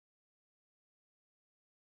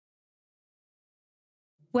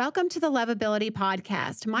Welcome to the Lovability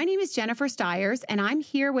Podcast. My name is Jennifer Stiers, and I'm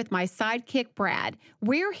here with my sidekick, Brad.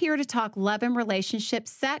 We're here to talk love and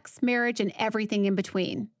relationships, sex, marriage, and everything in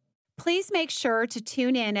between. Please make sure to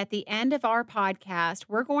tune in at the end of our podcast.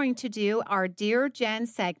 We're going to do our Dear Jenn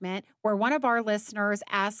segment where one of our listeners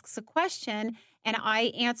asks a question and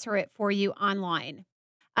I answer it for you online.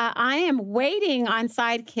 I am waiting on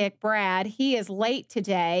sidekick, Brad. He is late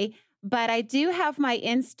today. But I do have my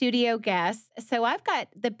in-studio guests. So I've got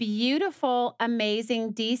the beautiful,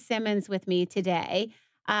 amazing Dee Simmons with me today,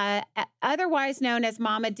 otherwise known as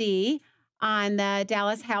Momma Dee on the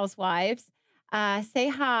Dallas Housewives. Say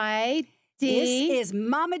hi, Dee. This is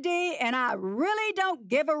Momma Dee, and I really don't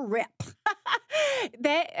give a rip.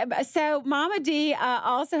 So Momma Dee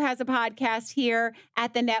also has a podcast here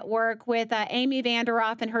at the network with Amy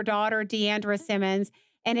Vanderoff and her daughter, Deandra Simmons.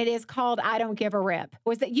 And it is called I Don't Give a Rip.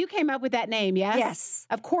 Was that you came up with that name, yes? Yes.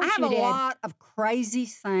 Of course you did. I have a lot of crazy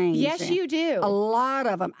things. Yes, you do. A lot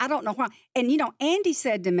of them. I don't know why. And, Andy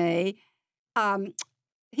said to me,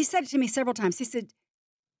 he said it to me several times. He said,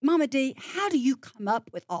 Momma Dee, how do you come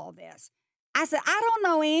up with all this? I said, I don't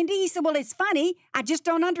know, Andy. He said, well, it's funny. I just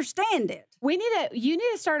don't understand it. You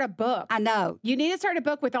need to start a book. I know. You need to start a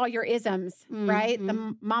book with all your isms, right?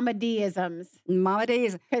 The Momma Dee isms. Momma Dee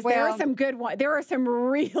is. Because there are some good ones. There are some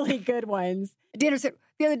really good ones. Dinner said,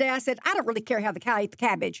 the other day I said, I don't really care how the cow ate the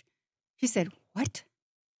cabbage. She said, what?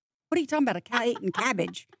 What are you talking about, a cow eating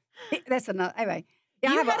cabbage? That's enough. Anyway.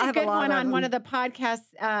 Yeah, you had a good one on one of the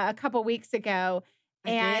podcasts a couple weeks ago.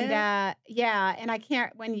 And and I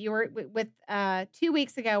can't, when you were with 2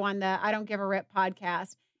 weeks ago on the I Don't Give a Rip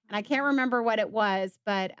podcast, and I can't remember what it was,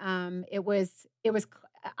 but it was,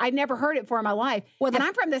 I'd never heard it before in my life. Well, and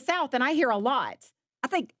I'm from the South and I hear a lot. I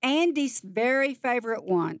think Andy's very favorite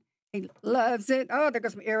one, he loves it. Oh, there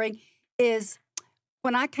goes my earring, is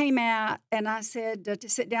when I came out and I said to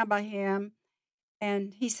sit down by him,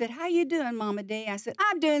 and he said, how you doing, Momma Dee? I said,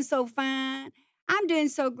 I'm doing so fine. I'm doing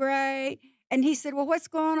so great. And he said, well, what's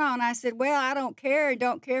going on? I said, well, I don't care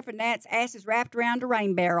if a gnat's ass is wrapped around a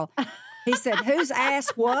rain barrel. He said, whose ass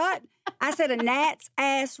what? I said, a gnat's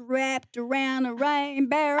ass wrapped around a rain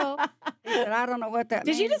barrel. He said, I don't know what that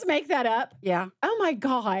means. Did you just make that up? Yeah. Oh, my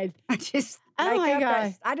God. I just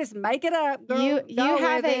make it up. Girl, you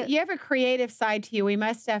have a creative side to you. We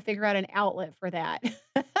must figure out an outlet for that.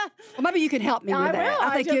 Well, maybe you can help me with that.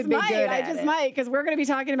 I think you'd be good at it. I just might, because we're going to be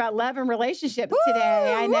talking about love and relationships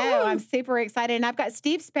today. I know. I'm super excited. And I've got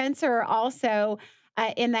Steve Spencer also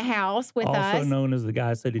in the house with us. Also known as the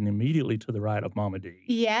guy sitting immediately to the right of Momma Dee.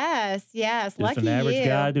 Yes. Just Lucky an average you.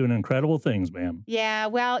 guy doing incredible things, ma'am. Yeah.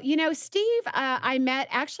 Well, Steve, I met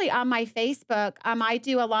actually on my Facebook. I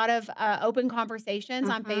do a lot of open conversations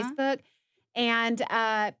on Facebook. And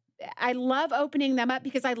I love opening them up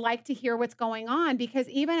because I like to hear what's going on. Because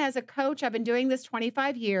even as a coach, I've been doing this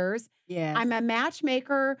 25 years. Yes. I'm a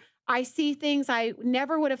matchmaker. I see things I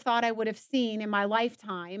never would have thought I would have seen in my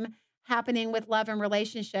lifetime happening with love and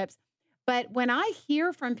relationships. But when I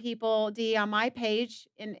hear from people, Dee, on my page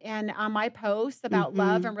and on my posts about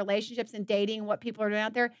love and relationships and dating, what people are doing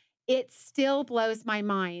out there, it still blows my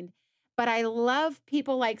mind. But I love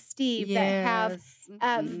people like Steve that have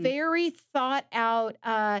very thought out,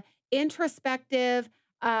 introspective,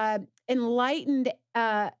 enlightened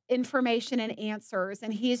information and answers.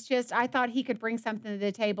 And I thought he could bring something to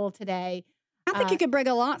the table today. I think you could bring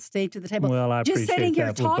a lot, Steve, to the table. Well, I just sitting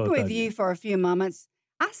here talking with you you for a few moments,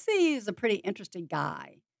 I see you as a pretty interesting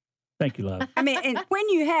guy. Thank you, love. I mean, and when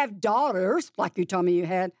you have daughters, like you told me you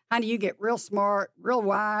had, honey, you get real smart, real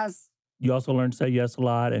wise. You also learn to say yes a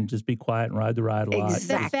lot and just be quiet and ride the ride a lot.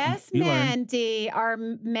 Exactly. The best men, Dee, are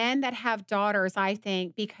men that have daughters, I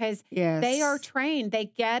think, because they are trained. They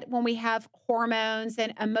get when we have hormones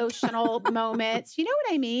and emotional moments. You know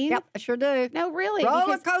what I mean? Yep, I sure do. No, really.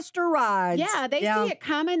 Roller coaster rides. Yeah, they see it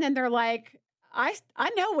coming and they're like, I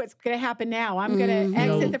know what's going to happen now. I'm going to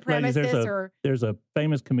exit the premises. Ladies, there's a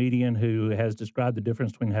famous comedian who has described the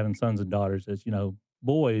difference between having sons and daughters as,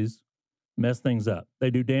 boys mess things up. They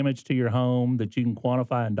do damage to your home that you can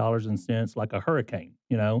quantify in dollars and cents, like a hurricane,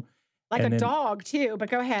 Like a dog, too, but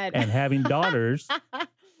go ahead. And having daughters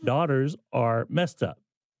are messed up,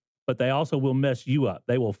 but they also will mess you up.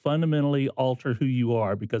 They will fundamentally alter who you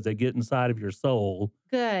are because they get inside of your soul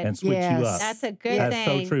and switch you up. That's a good thing. That's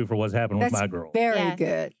so true for what's happened with my girl. Very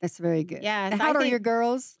good. That's very good. Yes. And how old are your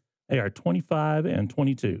girls? They are 25 and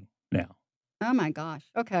 22 now. Oh, my gosh.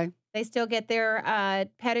 Okay. They still get their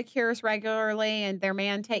pedicures regularly, and their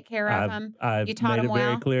man take care of them. I've you taught made them it well?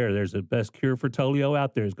 very clear. There's the best cure for polio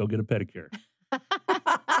out there is go get a pedicure.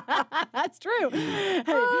 That's true.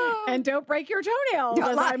 And don't break your toenails,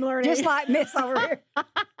 as I'm learning. Just like Miss over here.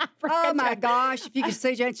 Oh, my gosh. If you could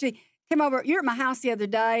see Jen, she came over. You were at my house the other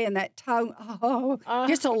day, and that toe,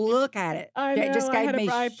 just to look at it. I know. It just gave me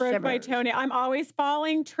I broke my shivers. toenail. I'm always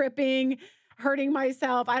falling, tripping, hurting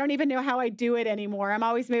myself. I don't even know how I do it anymore. I'm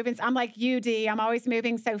always moving. I'm like you, Dee. I'm always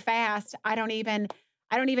moving so fast. I don't even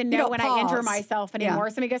know when I injure myself anymore.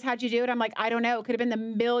 Somebody goes, how'd you do it? I'm like, I don't know. It could have been the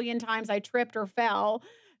million times I tripped or fell.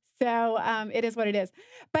 So it is what it is.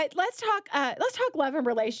 But let's talk love and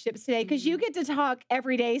relationships today, because you get to talk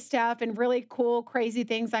everyday stuff and really cool, crazy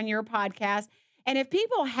things on your podcast. And if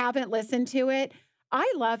people haven't listened to it,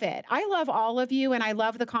 I love it. I love all of you, and I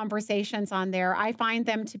love the conversations on there. I find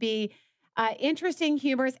them to be interesting,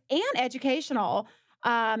 humorous, and educational.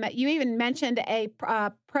 You even mentioned a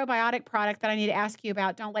probiotic product that I need to ask you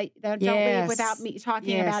about. Don't leave without me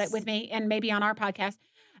talking about it with me, and maybe on our podcast,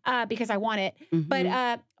 because I want it.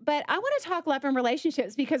 But I want to talk love and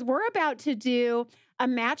relationships, because we're about to do a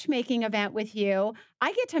matchmaking event with you.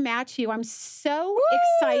 I get to match you. I'm so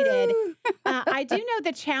excited. I do know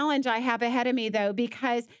the challenge I have ahead of me, though,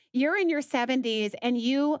 because you're in your 70s and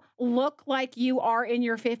you look like you are in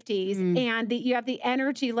your 50s, and you have the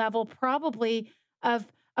energy level probably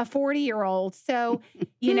of a 40-year-old. So,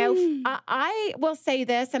 I will say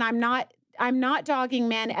this, and I'm not dogging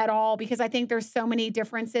men at all, because I think there's so many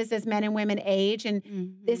differences as men and women age.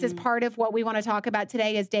 And this is part of what we want to talk about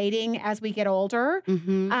today, is dating as we get older.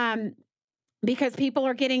 Because people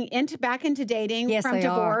are getting back into dating from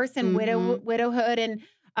divorce and widowhood and,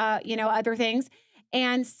 other things.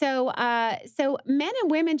 And so men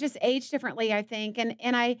and women just age differently, I think. And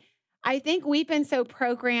I think we've been so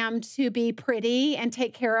programmed to be pretty and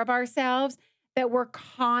take care of ourselves that we're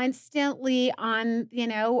constantly on,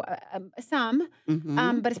 some,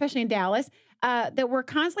 but especially in Dallas, that we're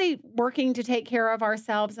constantly working to take care of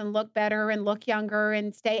ourselves and look better and look younger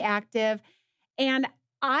and stay active. And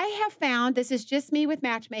I have found, this is just me with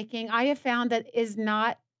matchmaking, I have found that is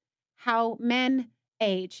not how men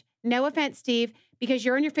age. No offense, Steve, because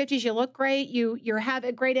you're in your 50s, you look great, you have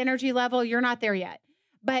a great energy level, you're not there yet.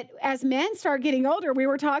 But as men start getting older, we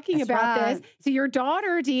were talking about this. So your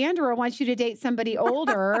daughter, Deandra, wants you to date somebody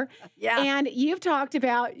older. And you've talked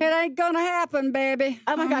about... It ain't going to happen, baby.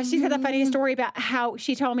 Oh, my gosh. She's got the funniest story about how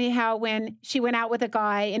she told me how when she went out with a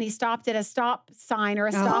guy and he stopped at a stop sign or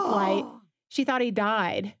a stoplight, she thought he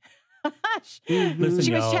died. Listen,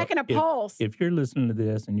 she was checking a pulse. If you're listening to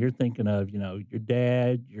this and you're thinking of, your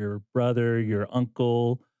dad, your brother, your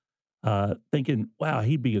uncle... thinking, wow,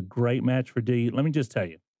 he'd be a great match for Dee. Let me just tell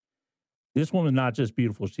you, this woman's not just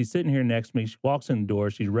beautiful. She's sitting here next to me. She walks in the door.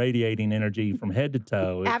 She's radiating energy from head to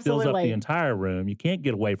toe. It fills up the entire room. You can't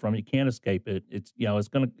get away from it. You can't escape it. It's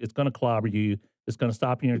gonna clobber you. It's gonna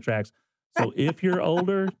stop you in your tracks. So if you're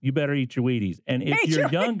older, you better eat your Wheaties. And if you're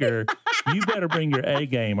younger, you better bring your A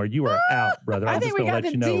game or you are out, brother. I'm just gonna let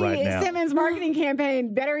you know right now. Dee Simmons marketing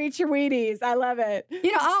campaign. Better eat your Wheaties. I love it.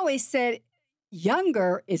 I always said,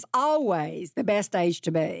 younger is always the best age to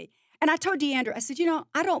be. And I told Deandra, I said,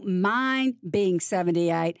 I don't mind being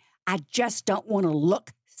 78. I just don't want to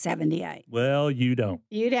look 78. Well, you don't.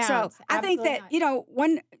 You don't. So I think that,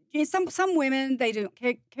 when some women, they don't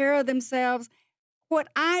take care of themselves. What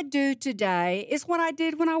I do today is what I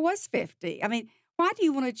did when I was 50. I mean, why do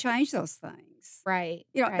you want to change those things? Right.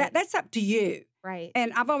 That's up to you. Right.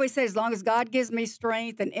 And I've always said, as long as God gives me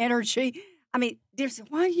strength and energy, I mean,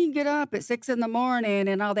 why do you get up at 6 a.m.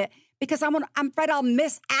 and all that? Because I'm afraid I'll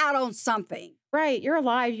miss out on something. Right. You're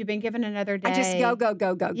alive. You've been given another day. I just go.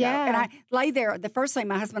 Yeah. And I lay there. The first thing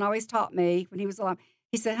my husband always taught me when he was alive,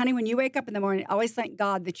 he said, honey, when you wake up in the morning, always thank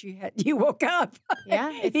God that you woke up.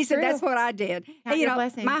 Yeah, he said, that's what I did. Count your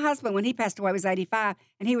blessings. My husband, when he passed away, was 85,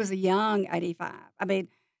 and he was a young 85. I mean,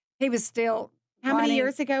 he was still How many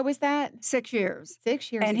years ago was that? 6 years.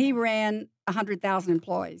 6 years And ago. he ran 100,000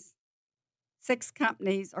 employees. 6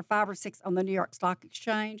 companies or 5 or 6 on the New York Stock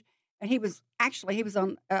Exchange. And he was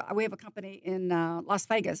on, we have a company in Las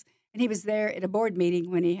Vegas, and he was there at a board meeting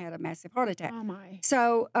when he had a massive heart attack. Oh, my.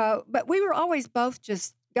 So, but we were always both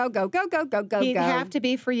just go. He'd have to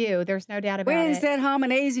be for you. There's no doubt about it. We didn't sit home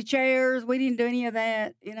in easy chairs. We didn't do any of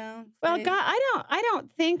that, Well, God, I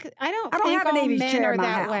don't think have all an easy men chair are in my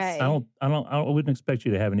that house. way. I wouldn't expect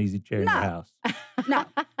you to have an easy chair in your house. No.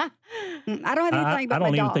 I don't have anything but I don't my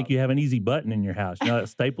even dog. think you have an easy button in your house. That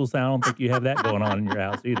Staples thing, I don't think you have that going on in your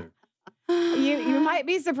house either. You might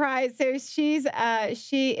be surprised. So she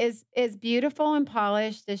is beautiful and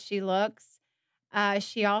polished as she looks.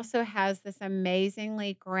 She also has this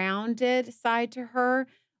amazingly grounded side to her,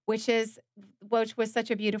 which was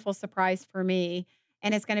such a beautiful surprise for me.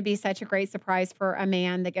 And it's going to be such a great surprise for a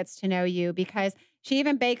man that gets to know you, because She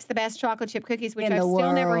even bakes the best chocolate chip cookies, which In I've the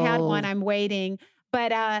still never had one. world. I'm waiting.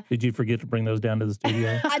 But Did you forget to bring those down to the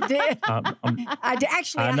studio? I did. I did.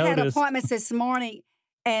 Actually, I had noticed. appointments this morning,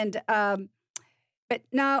 and but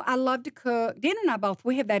no, I love to cook. Deandra and I both,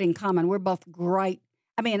 we have that in common. We're both great.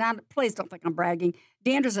 I mean, please don't think I'm bragging.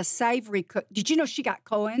 Deandra's a savory cook. Did you know she got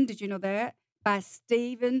coined? Did you know that? By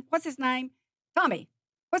Stephen, what's his name? Tommy.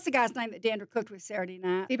 What's the guy's name that Deandra cooked with Saturday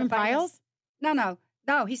night? Stephen Piles? No,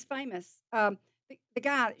 he's famous. The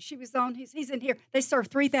guy she was on, he's in here. They serve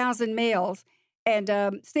 3,000 meals.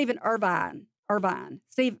 And Stephen Irvine.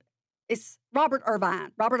 It's Robert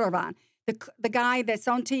Irvine. The guy that's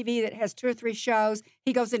on TV that has 2 or 3 shows.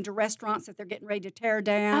 He goes into restaurants that they're getting ready to tear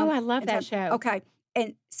down. Oh, I love that show. Okay.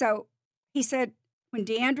 And so he said when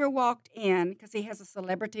Deandra walked in, because he has a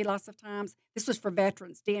celebrity lots of times, this was for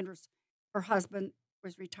veterans. Her husband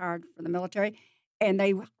was retired from the military, and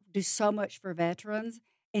they do so much for veterans.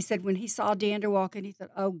 He said when he saw Deandra walk in, he said,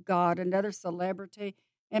 oh, God, another celebrity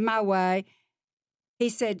in my way. He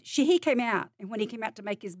said he came out, and when he came out to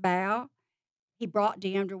make his bow, he brought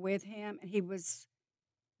Deandra with him, and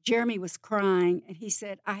Jeremy was crying, and he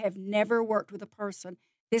said, I have never worked with a person.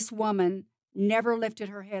 This woman never lifted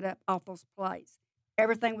her head up off those plates.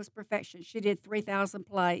 Everything was perfection. She did 3,000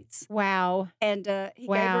 plates. Wow. And he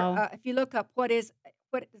gave her, if you look up what does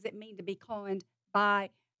it mean to be coined by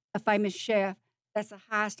a famous chef, that's the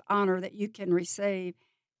highest honor that you can receive.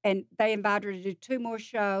 And they invited her to do 2 more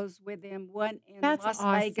shows with them, one in Las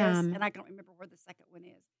Vegas, and I can't remember where the second one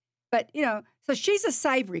is. But, so she's a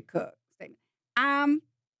savory cook.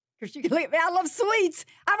 Because you can look at me, I love sweets.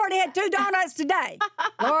 I've already had 2 donuts today.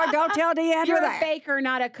 Lord, don't tell Deandra You're that. a baker,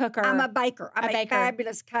 not a cooker. I'm a baker. I make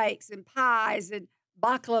fabulous cakes and pies and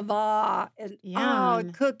baklava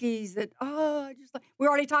and cookies and we're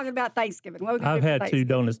already talking about Thanksgiving. I've had 2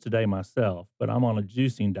 donuts today myself, but I'm on a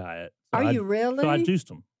juicing diet. So Are you really? So I juiced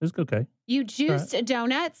them. It's okay. You juiced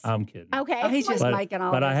donuts? I'm kidding. Okay. Oh, he's just making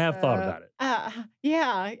all But this I have stuff. thought about it.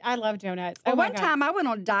 Yeah, I love donuts. Well, my one God. time I went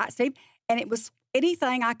on a diet, Steve, and it was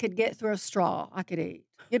anything I could get through a straw, I could eat.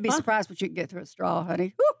 You'd be surprised what you could get through a straw,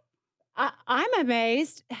 honey. Whew. I'm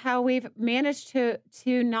amazed how we've managed to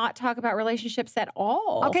not talk about relationships at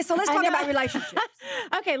all. Okay, so let's talk about relationships.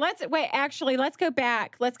 Okay, let's go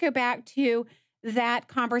back. Let's go back to that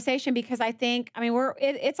conversation because I think,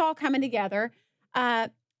 it's all coming together.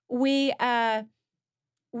 We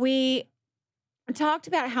talked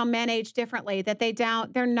about how men age differently, that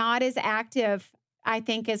they're not as active, I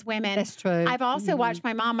think, as women. That's true. I've also watched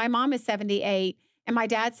my mom. My mom is 78 and my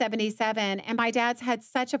dad's 77, and my dad's had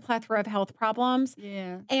such a plethora of health problems.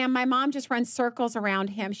 Yeah. And my mom just runs circles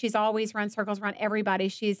around him. She's always run circles around everybody.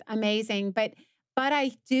 She's amazing. But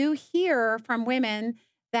I do hear from women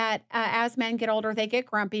that as men get older, they get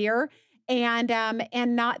grumpier and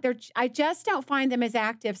I just don't find them as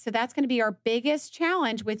active. So that's going to be our biggest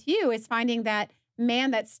challenge with you is finding that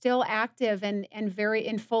man that's still active and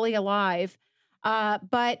fully alive.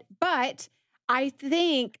 But I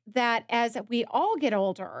think that as we all get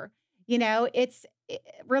older,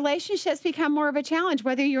 relationships become more of a challenge,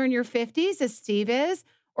 whether you're in your 50s, as Steve is,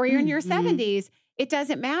 or you're in your 70s. It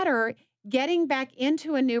doesn't matter. Getting back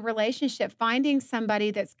into a new relationship, finding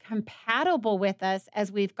somebody that's compatible with us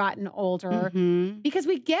as we've gotten older, because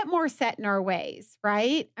we get more set in our ways,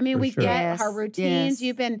 right? We get our routines.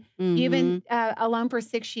 Yes. You've been alone for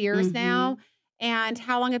 6 years now. And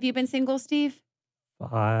how long have you been single, Steve?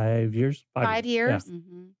 5 years. 5 years.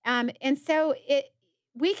 Yeah. And so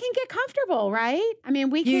we can get comfortable, right?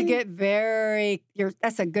 You get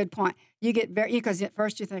that's a good point. You get because at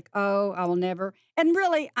first you think, oh, I will never. And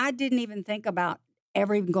really, I didn't even think about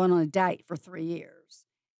ever even going on a date for 3 years.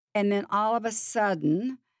 And then all of a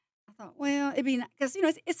sudden, I thought, well, it'd be, because,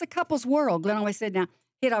 it's a couple's world. He'd always say,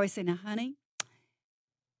 now, honey,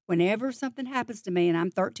 whenever something happens to me and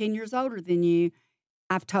I'm 13 years older than you,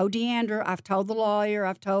 I've told Deandra, I've told the lawyer,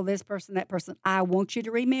 I've told this person, that person, I want you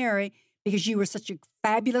to remarry because you were such a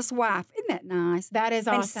fabulous wife. Isn't that nice? That is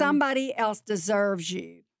awesome. And somebody else deserves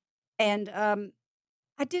you. And I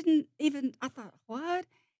thought, what?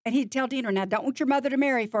 And he'd tell Deandra, now, don't want your mother to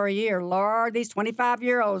marry for a year. Lord, these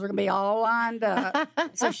 25-year-olds are going to be all lined up.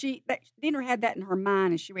 So Deandra had that in her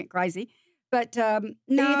mind, and she went crazy. But no.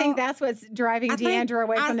 Do you think that's what's driving Deandra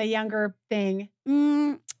away from the younger thing?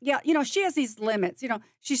 Yeah, she has these limits.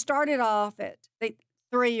 She started off at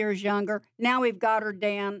 3 years younger. Now we've got her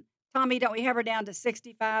down. Tommy, don't we have her down to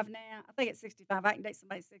 65 now? I think it's 65. I can date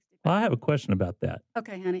somebody 65. Well, I have a question about that.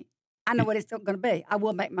 Okay, honey. I know what it's still going to be. I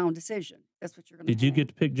will make my own decision. That's what you're going to do. Did you get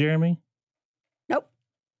to pick Jeremy? Nope.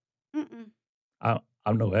 Mm-mm.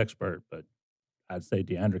 I'm no expert, but I'd say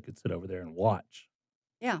Deandra could sit over there and watch.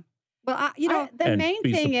 Yeah. Well, the And main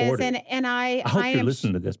be thing is, supportive. and I hope you're am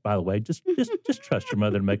listening to this, by the way. Just trust your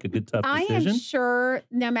mother to make a good, tough I decision. am sure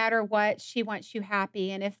no matter what, she wants you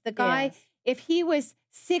happy. And if the guy, Yes. if he was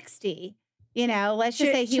 60, let's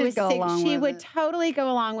just say he She'd was go 60, along she with would it. totally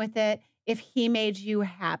go along with it if he made you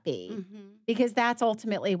happy. Mhm. Because that's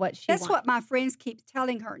ultimately what she That's wants. what my friends keep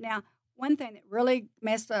telling her. Now, one thing that really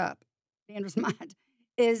messed up Deandra's mind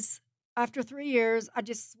is after 3 years, I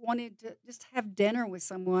just wanted to just have dinner with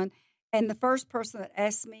someone. And the first person that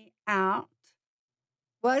asked me out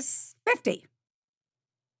was 50,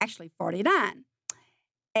 actually 49.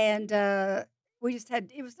 And we just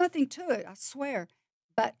had, it was nothing to it, I swear.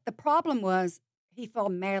 But the problem was he fell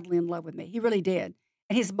madly in love with me. He really did.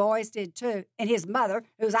 And his boys did too. And his mother,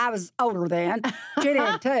 I was older than, she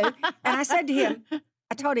did too. And I said to him,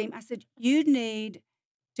 I told him, I said, you need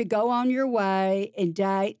to go on your way and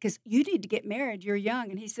date because you need to get married. You're young.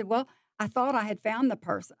 And he said, well, I thought I had found the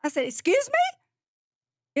person. I said, excuse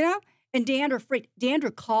me? And Deandra freaked.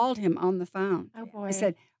 Deandra called him on the phone. Oh, boy. I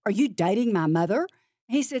said, are you dating my mother?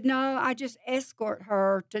 He said, no, I just escort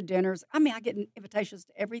her to dinners. I mean, I get invitations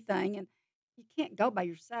to everything, and you can't go by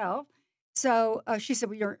yourself. So she said,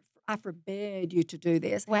 well, I forbid you to do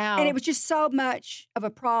this. Wow. And it was just so much of a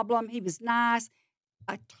problem. He was nice,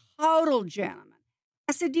 a total gentleman.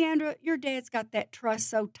 I said, Deandra, your dad's got that trust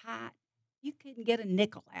so tight, you couldn't get a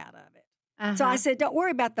nickel out of it. Uh-huh. So I said, don't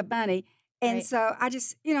worry about the money. And Right. so I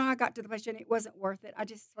just, I got to the place and it wasn't worth it. I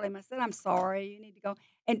just told him, I said, I'm sorry, you need to go.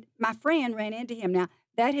 And my friend ran into him. Now,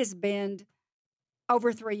 that has been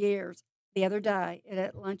over 3 years. The other day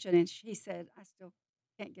at luncheon, and he said, I still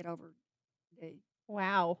can't get over Dee.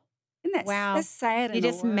 Wow. Isn't that Wow. that's sad? You in a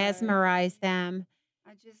just way. mesmerize them.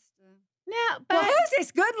 I just. No, but Well, who's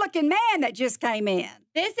this good-looking man that just came in?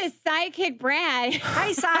 this is Sidekick Brad.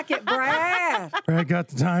 Hey, Socket Brad. Brad got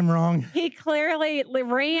the time wrong. He clearly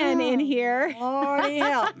ran in here. Lordy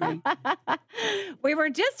help me. We were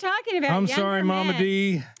just talking about I'm younger sorry, Momma men.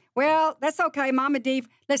 Dee. Well, that's okay, Momma Dee.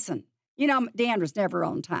 Listen, Deandra's never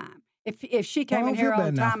on time. If she came I in don't here feel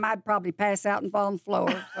on bad now. time, I'd probably pass out and fall on the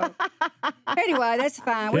floor. So. Anyway, that's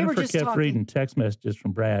fine. We were Jennifer just kept talking. reading text messages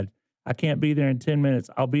from Brad. I can't be there in 10 minutes.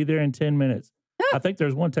 I'll be there in 10 minutes. I think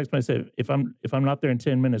there's one text message that said, if I'm not there in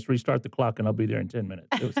 10 minutes, restart the clock and I'll be there in 10 minutes.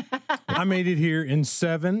 It was, I made it here in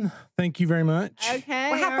 7. Thank you very much. Okay.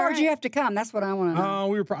 Well, how all far right. did you have to come? That's what I want to know.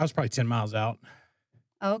 I was probably 10 miles out.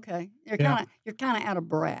 Okay, you're Yeah. kind of out of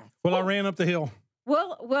breath. Well, I ran up the hill.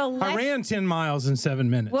 We'll I ran 10 miles in 7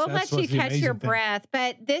 minutes. We'll That's let you what's the catch your amazing thing. breath.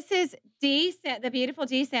 But this is the beautiful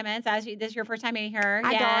Dee Simmons. This is your first time meeting her.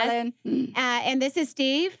 Hi, yes. darling. And this is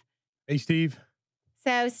Steve. Hey, Steve.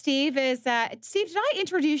 So Steve is Steve. Did I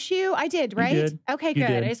introduce you? I did, right? did. Okay, You good.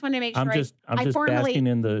 did. I just want to make sure. I'm just formally basking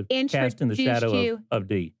in the cast in the introduced shadow you. of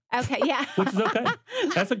Dee, Okay, yeah. which is okay.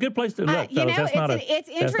 That's a good place to look, fellas. That's not it's that's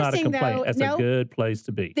not a interesting complaint. though. That's No, a good place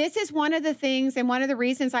to be. this is one of the things and one of the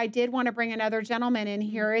reasons I did want to bring another gentleman in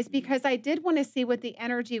here is because I did want to see what the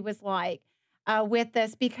energy was like with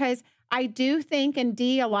this, because I do think, and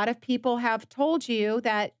Dee, a lot of people have told you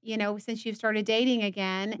that, since you've started dating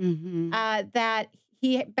again, Mm-hmm. that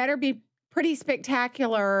he better be pretty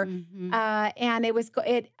spectacular. Mm-hmm. And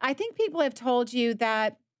I think people have told you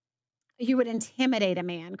that you would intimidate a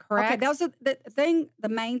man, correct? Okay, that was the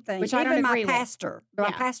main thing. Which I Even don't my agree with. pastor, my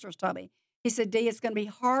Yeah. pastor's told me. He said, Dee, it's going to be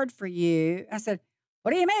hard for you. I said,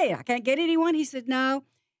 what do you mean? I can't get anyone? He said, no.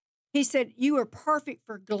 He said, you were perfect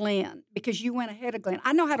for Glenn because you went ahead of Glenn.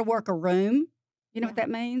 I know how to work a room. You know what that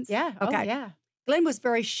means? Yeah. Okay. Oh, yeah. Glenn was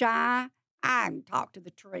very shy. I can talk to the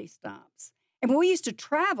tree stumps. And when we used to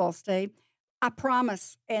travel, Steve, I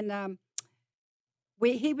promise, and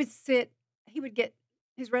he would get,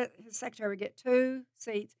 his secretary would get 2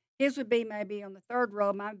 seats. His would be maybe on the 3rd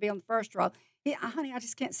row, mine would be on the 1st row. Honey, I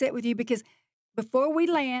just can't sit with you because before we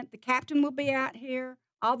land, the captain will be out here,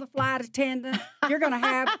 all the flight attendants, you're going to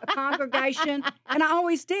have a congregation. And I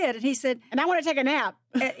always did. And he said, And I want to take a nap.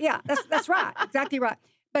 yeah, that's right. Exactly right.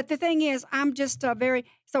 But the thing is, I'm just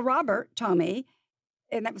so Robert told me,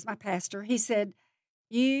 and that was my pastor, he said,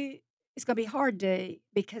 it's going to be hard, Dee,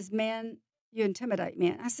 because men, you intimidate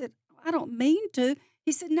men. I said, I don't mean to.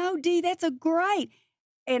 He said, no, Dee, that's a great.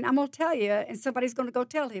 And I'm going to tell you, and somebody's going to go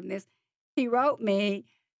tell him this. He wrote me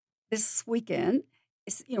this weekend,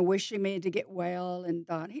 wishing me to get well. And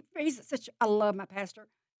I love my pastor.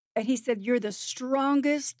 And he said, you're the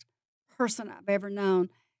strongest person I've ever known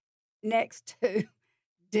next to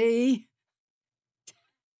D.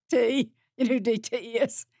 T. You know who DT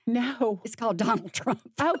is? No. It's called Donald Trump.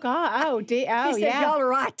 Oh, God. Oh, D. Oh, he said, yeah. y'all are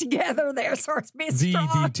right together there, so it's being strong.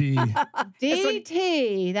 DDT.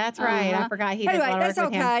 DT. That's right. I forgot he does a Anyway, lot of that's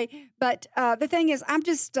work with him. okay. But the thing is, I'm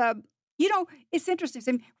just, It's interesting.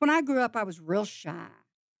 See, when I grew up, I was real shy,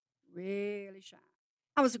 really shy.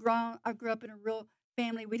 I grew up in a real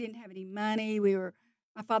family. We didn't have any money.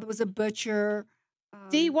 My father was a butcher.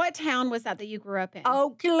 Dee, what town was that you grew up in?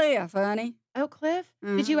 Oak Cliff, honey. Oak Cliff?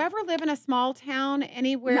 Did you ever live in a small town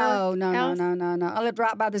anywhere No. else? I lived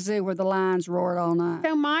right by the zoo where the lions roared all night.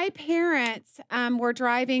 So my parents were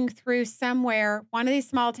driving through somewhere, one of these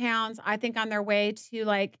small towns, I think on their way to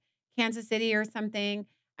like Kansas City or something.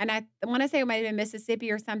 And I want to say it might have been Mississippi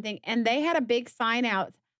or something. And they had a big sign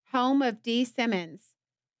out, home of Dee Simmons.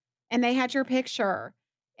 And they had your picture.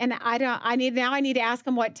 And I need to ask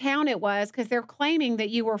them what town it was because they're claiming that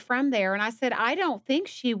you were from there. And I said, I don't think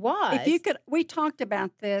she was. If you could, we talked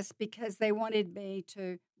about this because they wanted me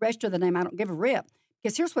to register the name. I don't give a rip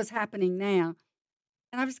because here's what's happening now.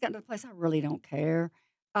 And I've just gotten to the place I really don't care.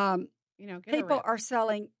 People are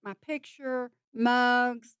selling my picture,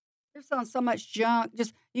 mugs. They're selling so much junk.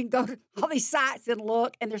 Just you can go to all these sites and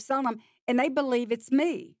look, and they're selling them, and they believe it's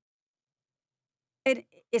me. And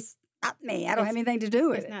it's not me. I don't have anything to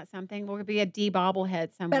do with it. Isn't that something? We'll be a Dee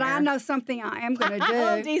bobblehead somewhere. But I know something I am going to do. I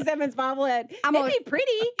love Dee Simmons bobblehead. It'd be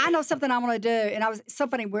pretty. I know something I'm going to do, and it's so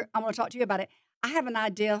funny. I'm going to talk to you about it. I have an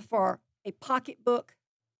idea for a pocketbook,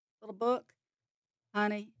 little book.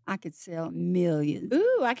 Honey, I could sell millions.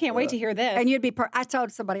 Ooh, I can't wait to hear this. And you'd be. I told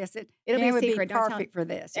somebody. I said it'll be a would secret. Be perfect for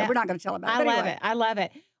this. Yeah, we're not going to tell about it. I love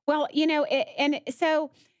it. Well,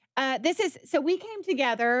 so we came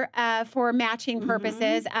together for matching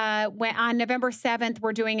purposes. On November 7th,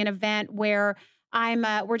 we're doing an event where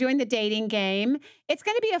we're doing the dating game. It's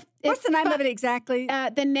going to be what's the name of it exactly?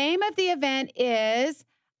 The name of the event is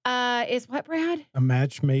what, Brad? A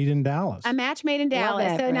Match Made in Dallas. A Match Made in Dallas.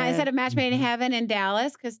 That, so now instead of Match Made in Heaven in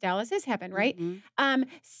Dallas, because Dallas is heaven, right?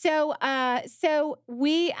 So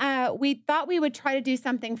we thought we would try to do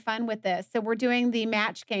something fun with this. So we're doing the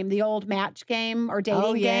match game, the old match game or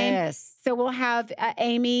dating game. Yes. So we'll have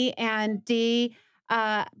Amy and Dee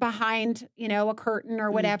behind, a curtain or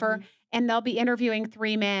whatever. And they'll be interviewing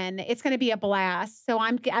 3 men. It's going to be a blast. So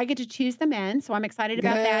I get to choose the men. So I'm excited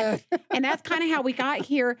about that. And that's kind of how we got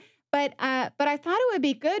here. But I thought it would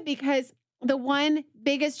be good because the one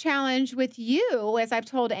biggest challenge with you, as I've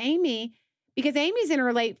told Amy, because Amy's in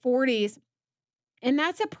her late 40s, and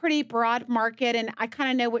that's a pretty broad market. And I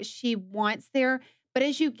kind of know what she wants there. But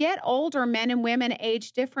as you get older, men and women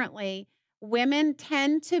age differently. Women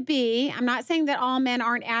tend to be, I'm not saying that all men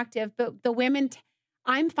aren't active, but the women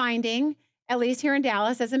I'm finding, at least here in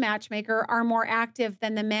Dallas as a matchmaker, are more active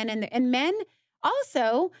than the men. And men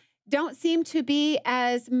also don't seem to be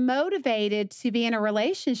as motivated to be in a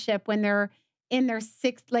relationship when they're in their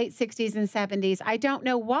late 60s and 70s. I don't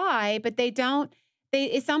know why, but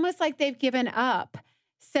it's almost like they've given up.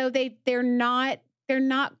 So they're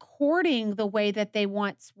not courting the way that they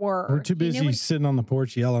once were. We're too busy sitting on the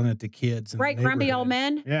porch yelling at the kids. Right, grumpy old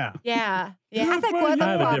men? Yeah. Yeah. I think one of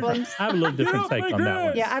the problems. I have a little different take on that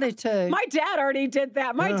one. Yeah, I do too. My dad already did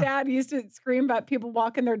that. My dad used to scream about people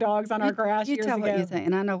walking their dogs on our grass years ago. You tell what you think,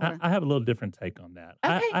 and I know what I have a little different take on that.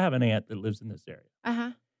 Okay. I have an aunt that lives in this area.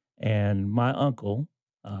 Uh-huh. And my uncle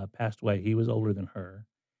passed away. He was older than her.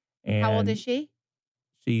 And How old is she?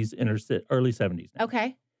 She's in her early 70s now.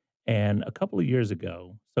 Okay. And a couple of years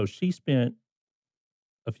ago, so she spent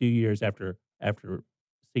a few years after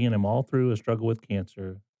seeing him all through a struggle with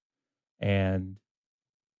cancer and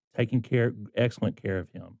taking excellent care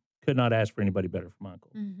of him. Could not ask for anybody better for my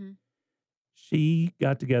uncle. Mm-hmm. She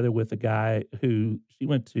got together with a guy who she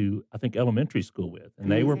went to, I think, elementary school with,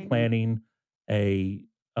 and they were planning a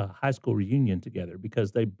high school reunion together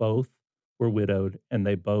because they both were widowed and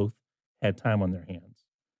they both had time on their hands.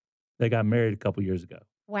 They got married a couple years ago.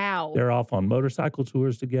 Wow. They're off on motorcycle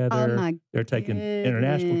tours together. Oh my They're taking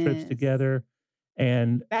international trips together.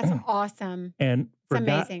 And that's awesome. And for it's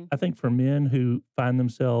amazing. I think for men who find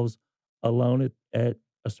themselves alone at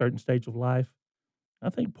a certain stage of life, I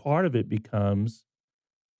think part of it becomes,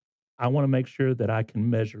 I want to make sure that I can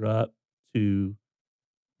measure up to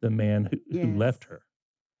the man who left her.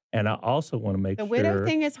 And I also want to make sure. The widow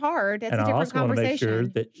thing is hard. That's a different conversation. And I also want to make sure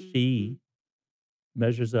that she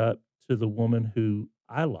measures up to the woman who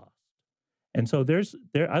I lost. And so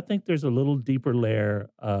I think there's a little deeper layer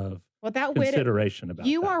of consideration about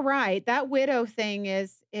you that. are right. That widow thing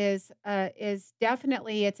is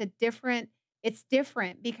definitely, it's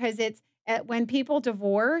different because it's when people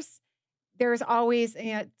divorce, there's always,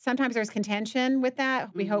 sometimes there's contention with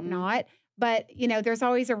that. We hope not. But, there's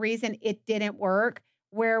always a reason it didn't work,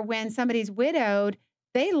 where when somebody's widowed,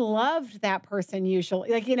 they loved that person usually.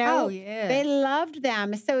 They loved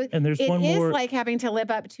them. So and there's it one more, like having to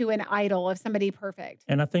live up to an idol of somebody perfect.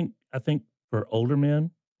 And I think for older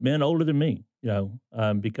men, men older than me,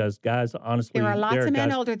 because guys, honestly, There are lots of men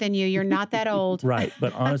guys, older than you. You're not that old. right?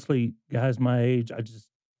 But honestly, guys my age,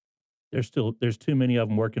 there's too many of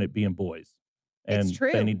them working at being boys, and It's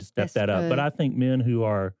true. they need to step That's that up. But true. I think men who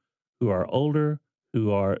are older, who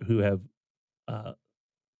have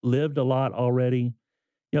lived a lot already.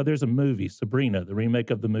 There's a movie, Sabrina, the remake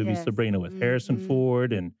of the movie Yes. Sabrina with Harrison Mhm.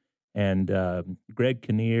 Ford and Greg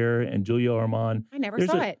Kinnear and Julia Ormond. I never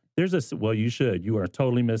saw it. Well, you should. You are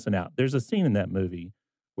totally missing out. There's a scene in that movie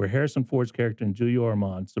where Harrison Ford's character and Julia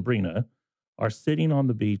Ormond, Sabrina, are sitting on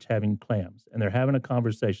the beach having clams, and they're having a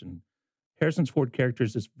conversation. Harrison Ford character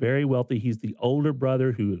is just very wealthy. He's the older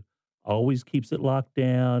brother who always keeps it locked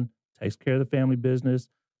down, takes care of the family business,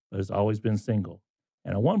 but has always been single.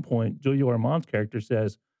 And at one point, Julia Ormond's character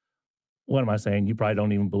says, "What am I saying? You probably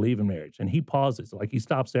don't even believe in marriage." And he pauses, like he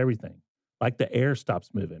stops everything, like the air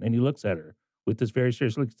stops moving. And he looks at her with this very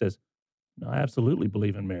serious look and says, "No, I absolutely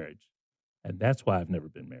believe in marriage. And that's why I've never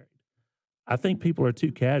been married." I think people are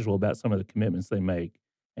too casual about some of the commitments they make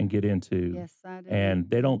and get into, Yes, I do. and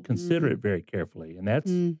they don't consider it very carefully. And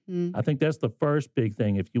I think that's the first big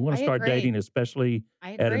thing. If you want to I start agree. dating, especially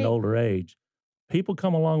I at an agree. older age, people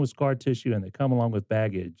come along with scar tissue and they come along with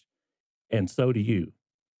baggage, and so do you.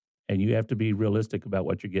 And you have to be realistic about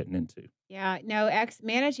what you're getting into. Yeah, no,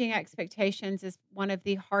 managing expectations is one of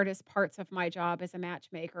the hardest parts of my job as a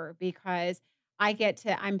matchmaker because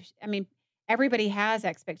everybody has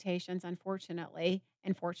expectations, unfortunately.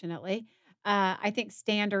 I think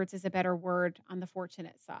standards is a better word on the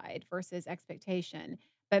fortunate side versus expectation.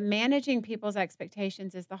 But managing people's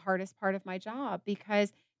expectations is the hardest part of my job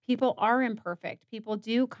because people are imperfect. People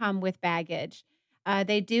do come with baggage.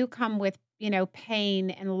 They do come with, pain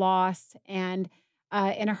and loss and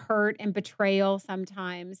hurt and betrayal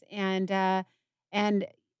sometimes. And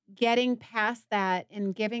getting past that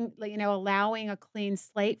and allowing a clean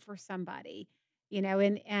slate for somebody,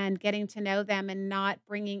 and getting to know them and not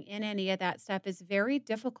bringing in any of that stuff is very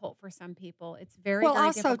difficult for some people. It's very, Well, very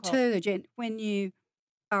also difficult. too, Jen, when you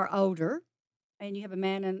are older and you have a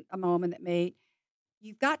man and a woman that meet,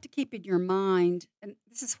 you've got to keep in your mind, and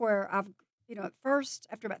this is where at first,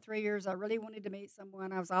 after about 3 years, I really wanted to meet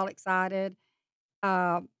someone. I was all excited.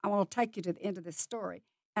 I want to take you to the end of this story.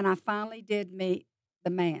 And I finally did meet the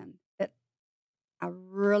man that I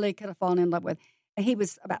really could have fallen in love with. And he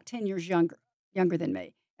was about 10 years younger than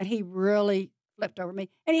me. And he really flipped over me.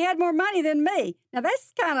 And he had more money than me. Now,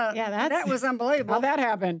 that's that was unbelievable. How that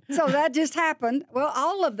happened. So that just happened. Well,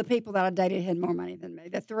 all of the people that I dated had more money than me.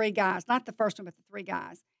 The three guys, not the first one, but the three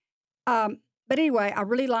guys. But anyway, I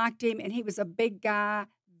really liked him, and he was a big guy,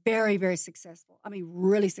 very, very successful. I mean,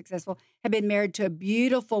 really successful. Had been married to a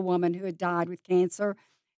beautiful woman who had died with cancer.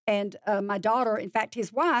 And my daughter, in fact,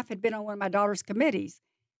 his wife had been on one of my daughter's committees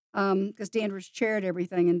because Denver's chaired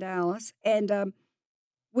everything in Dallas. And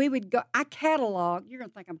we would go, I catalog, you're going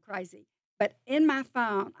to think I'm crazy, but in my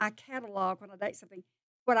phone, I catalog when I date something,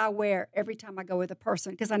 what I wear every time I go with a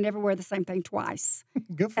person because I never wear the same thing twice.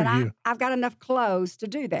 Good for And you. I've got enough clothes to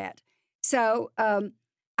do that. So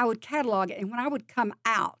I would catalog it. And when I would come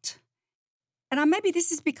out, and maybe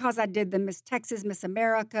this is because I did the Miss Texas, Miss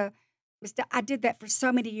America. I did that for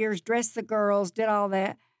so many years, dressed the girls, did all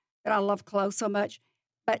that I love clothes so much.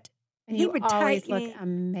 But And he you would always take look me.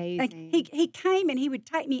 amazing. He came and he would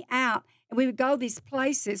take me out, and we would go these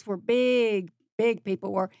places where big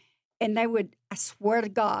people were, and they would, I swear to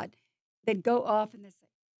God, they'd go off and they'd say,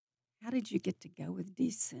 "How did you get to go with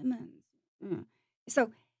Dee Simmons?"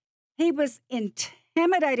 So he was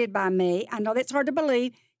intimidated by me. I know that's hard to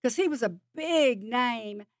believe because he was a big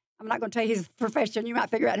name. I'm not going to tell you his profession. You might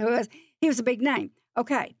figure out who it was. He was a big name.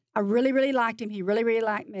 Okay, I really, really liked him. He really, really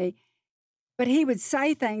liked me. But he would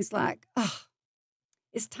say things like, "Oh,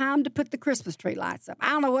 it's time to put the Christmas tree lights up. I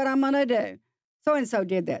don't know what I'm going to do." So-and-so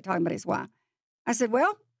did that, talking about his wife. I said,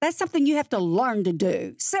 "Well, that's something you have to learn to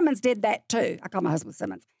do. Simmons did that too." I call my husband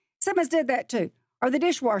Simmons. Simmons did that too. Or the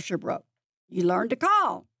dishwasher broke. You learn to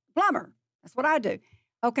call the plumber. That's what I do.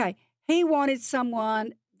 Okay, he wanted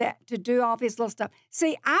someone to do all his little stuff.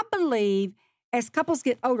 See, I believe as couples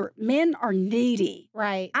get older, men are needy.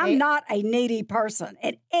 Right. I'm not a needy person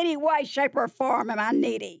in any way, shape, or form am I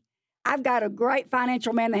needy. I've got a great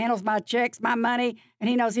financial man that handles my checks, my money, and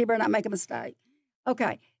he knows he better not make a mistake.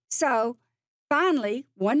 Okay, so finally,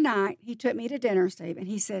 one night, he took me to dinner, Steve, and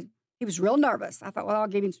he said, he was real nervous. I thought, well, I'll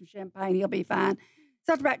give him some champagne. He'll be fine.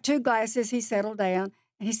 So after about 2 glasses, he settled down,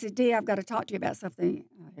 and he said, "Dee, I've got to talk to you about something."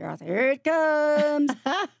 Here it comes.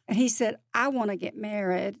 And he said, "I want to get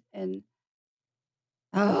married." And,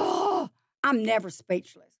 I'm never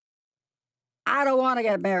speechless. I don't want to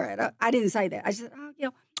get married. I didn't say that. I said,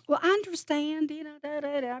 well, I understand,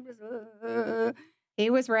 I'm just, He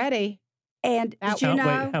was ready. And did you know?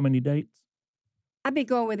 Wait, how many dates? I've been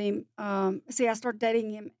going with him. I started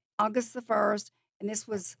dating him August the 1st, and this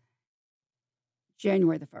was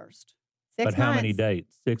January the 1st. 6 months. How many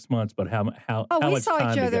dates? 6 months, but how we much saw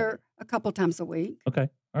time each other together? a couple times a week. Okay,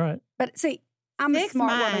 all right. But see, I'm 6 a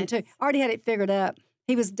smart woman, months. too. I already had it figured out.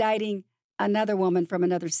 He was dating another woman from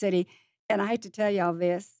another city, and I hate to tell y'all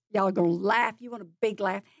this. Y'all are going to laugh. You want a big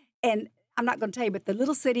laugh. And I'm not going to tell you, but the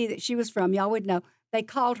little city that she was from, y'all would know, they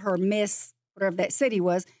called her Miss, whatever that city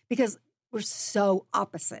was, because we're so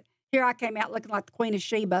opposite. Here I came out looking like the Queen of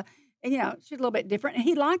Sheba, and, she's a little bit different, and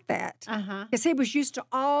he liked that. Because he was used to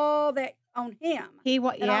all that on him. And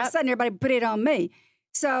all of a sudden, everybody put it on me.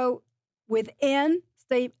 So within,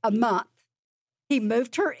 Steve, a month, he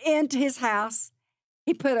moved her into his house.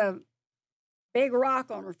 He put a big rock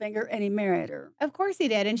on her finger, and he married her. Of course he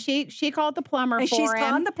did. And she called the plumber and for him. And she's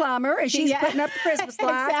calling the plumber, and she's putting up the Christmas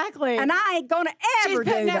lights. Exactly. And I ain't going to ever do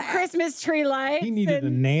that. She's putting up Christmas tree lights. He needed a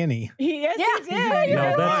nanny. He did.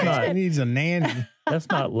 No, that's not. He needs a nanny. That's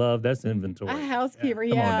not love. That's inventory. A housekeeper,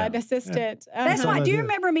 an assistant. Yeah. That's why. all Do you I do.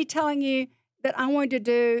 remember me telling you that I wanted to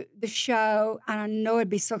do the show, and I know it'd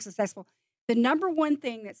be so successful? The number one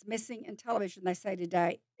thing that's missing in television, they say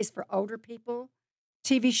today, is for older people,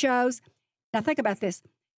 TV shows. Now think about this.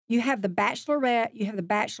 You have the Bachelorette, you have the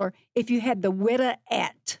Bachelor. If you had the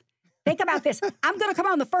Widowette, think about this. I'm going to come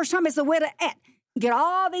on the first time as the Widowette. Get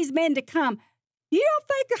all these men to come. You don't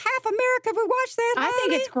think half America would watch that? I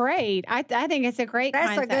think it's great. I think it's a great That's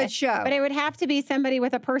concept. a good show. But it would have to be somebody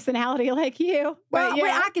with a personality like you. Well, But,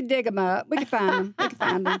 I could dig them up. We could find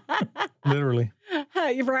them. Literally.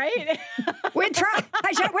 Right? We'd try.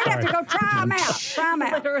 We'd have to go try them out. Try them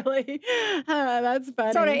out. Literally. That's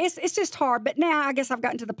funny. So it's just hard. But now I guess I've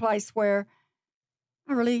gotten to the place where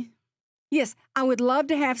yes, I would love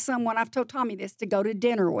to have someone, I've told Tommy this, to go to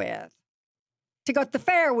dinner with. To go to the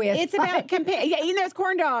fair with. It's about eating those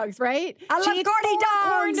corn dogs, right? I love She eats corny 4 dogs.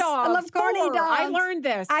 corn dogs. I love corny 4. dogs. I learned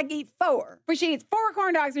this. I eat 4. But she eats 4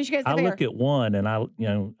 corn dogs when she goes to I the fair. look at one and I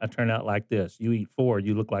turn out like this. You eat 4,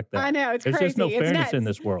 you look like that. I know, it's There's crazy. just no It's fairness nuts. in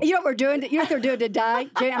this world. You know what we're doing? You know what they're doing today?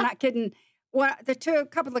 Jay, I'm not kidding. A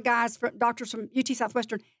couple of guys, doctors from UT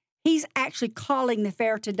Southwestern, he's actually calling the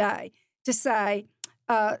fair today to say,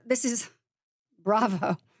 this is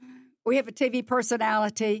bravo. We have a TV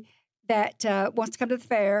personality that wants to come to the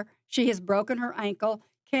fair. She has broken her ankle.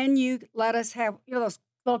 Can you let us have those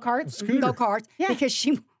little carts? Go-karts? Yeah. Because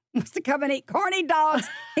she wants to come and eat corny dogs.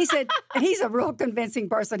 He said, and he's a real convincing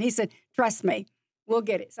person. He said, trust me, we'll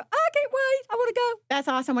get it. So I can't wait. I want to go. That's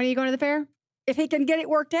awesome. When are you going to the fair? If he can get it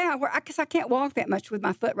worked out, because I can't walk that much with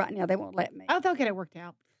my foot right now. They won't let me. Oh, they'll get it worked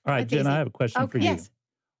out. All right, That's Jen, easy. I have a question for you. Yes.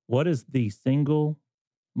 What is the single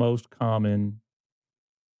most common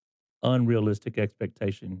unrealistic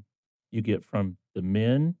expectation you get from the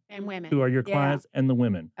men And women. who are your Yeah. clients and the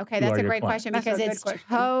women? Okay, who that's are a your great clients? question That's a because good it's question.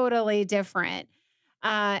 totally different.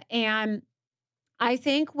 And I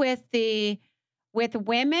think with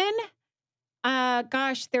women,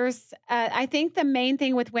 I think the main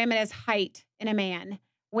thing with women is height in a man.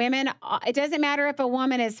 Women, it doesn't matter if a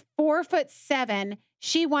woman is 4'7",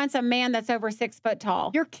 she wants a man that's over 6 foot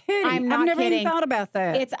tall. You're kidding. I'm not I've never kidding. even thought about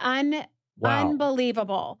that. It's Wow.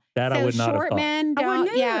 unbelievable. That I So would not have short thought. men I don't.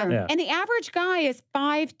 wouldn't Yeah. either. Yeah. And the average guy is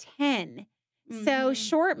 5'10". So Mhm.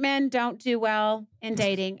 short men don't do well in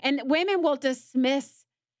dating. And women will dismiss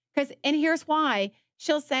and here's why.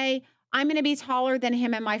 She'll say, I'm going to be taller than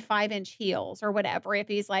him in my 5-inch heels or whatever. If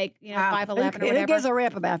he's like, Wow. 5'11" or Who whatever. gives a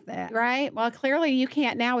rip about that? Right. Well, clearly you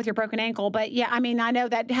can't now with your broken ankle. But yeah, I mean, I know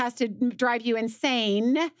that has to drive you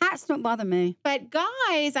insane. Heights don't bother me. But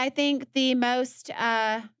guys, I think the most,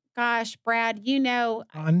 gosh, Brad,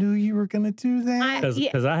 I knew you were going to do that.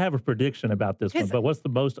 Because I have a prediction about this one. 'Cause- But what's the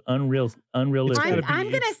most unrealistic? gotta be- I'm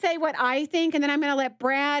going to say what I think, and then I'm going to let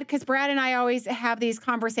Brad, because Brad and I always have these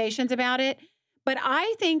conversations about it. But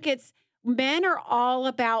I think men are all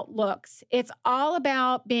about looks. It's all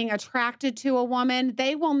about being attracted to a woman.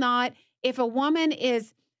 They will not, if a woman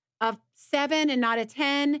is a 7 and not a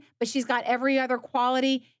 10, but she's got every other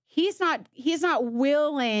quality, he's not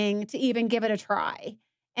willing to even give it a try.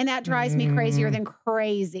 And that drives me crazier than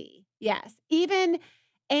crazy. Yes.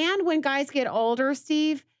 And when guys get older,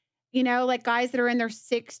 Steve, like guys that are in their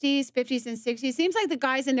 60s, 50s, and 60s, seems like the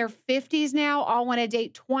guys in their 50s now all want to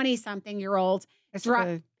date 20-something-year-olds. That's Dri-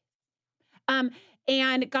 true.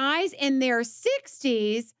 And guys in their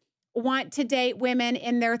 60s want to date women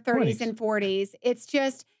in their 30s 20s. and 40s.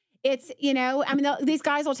 These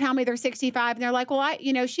guys will tell me they're 65 and they're like, well,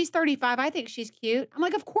 she's 35. I think she's cute. I'm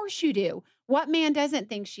like, of course you do. What man doesn't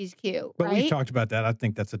think she's cute, But right? we've talked about that. I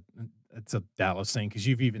think that's a Dallas thing because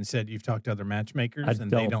you've even said you've talked to other matchmakers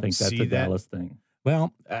and they don't think that's see a that. Dallas thing.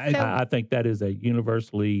 Well, I think that is a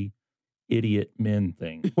universally idiot men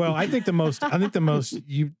thing. well, I think the most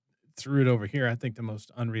you threw it over here. I think the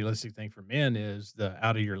most unrealistic thing for men is the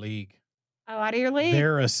out of your league. Oh, out of your league.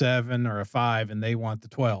 They're a 7 or a 5 and they want the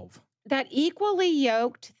 12. That equally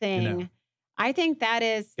yoked thing. You know. I think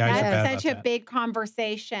that's such a big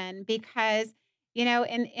conversation because,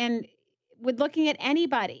 and with looking at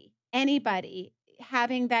anybody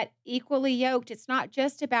having that equally yoked, it's not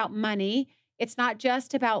just about money. It's not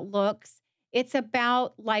just about looks. It's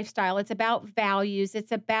about lifestyle. It's about values.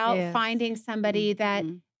 It's about finding somebody that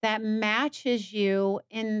matches you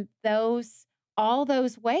in all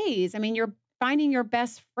those ways. I mean, you're finding your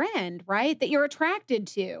best friend, right? That you're attracted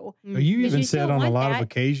to. You even said on a lot of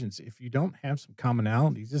occasions, if you don't have some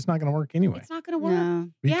commonalities, it's not going to work anyway. It's not going to work. No.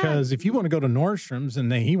 Because if you want to go to Nordstrom's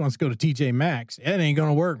and he wants to go to TJ Maxx, it ain't going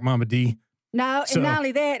to work, Momma Dee. No, and not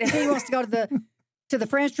only that, if he wants to go to the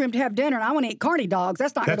French room to have dinner and I want to eat carny dogs,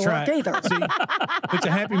 that's not going to work either. See, it's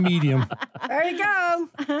a happy medium. There you go.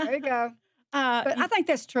 But I think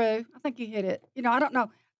that's true. I think you hit it. I don't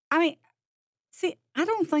know. I mean, see, I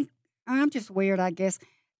don't think, I'm just weird, I guess.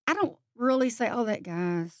 I don't really say, that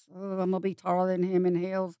guy's, I'm going to be taller than him in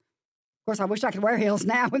heels. Of course, I wish I could wear heels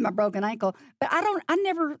now with my broken ankle. But I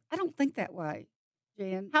don't think that way,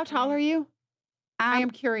 Jen. How tall are you? I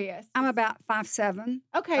am curious. I'm about 5'7".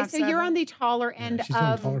 Okay, 5'7". So you're on the taller end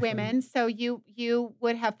of women. So you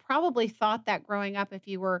would have probably thought that growing up if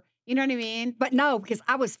you were, you know what I mean? But no, because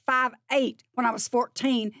I was 5'8" when I was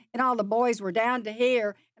 14, and all the boys were down to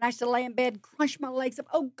here, and I used to lay in bed, crunch my legs up.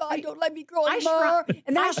 Oh God, don't let me grow anymore.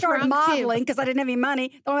 And then I started modeling because I didn't have any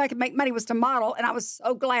money. The only way I could make money was to model, and I was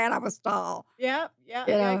so glad I was tall. Yeah.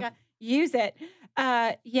 Use it.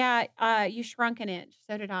 You shrunk an inch.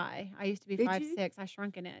 So did I. I used to be 5'6". I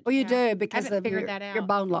shrunk an inch. Well, you do because of your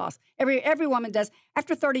bone loss. Every woman does.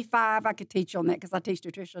 After 35, I could teach on that because I teach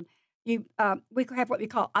nutrition. We have what we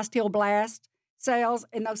call osteoblast cells,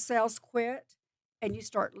 and those cells quit, and you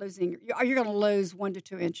start losing. You're going to lose 1 to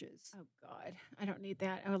 2 inches. Oh God, I don't need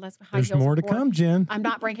that. Oh, there's more to come, Jen. I'm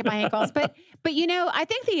not breaking my ankles, but I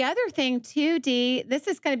think the other thing too, Dee, this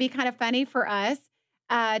is going to be kind of funny for us.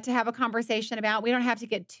 To have a conversation about. We don't have to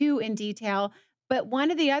get too in detail, but one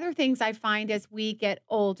of the other things I find as we get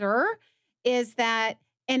older is that,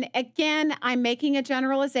 and again, I'm making a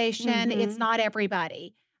generalization. Mm-hmm. It's not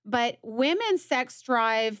everybody, but women's sex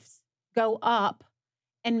drives go up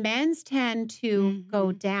and men's tend to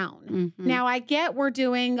go down. Mm-hmm. Now I get we're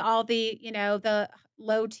doing all the, the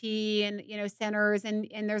low T and, centers and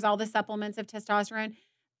there's all the supplements of testosterone.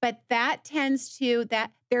 But that tends to,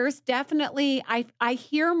 that there's definitely, I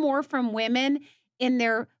hear more from women in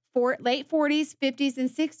their late 40s, 50s, and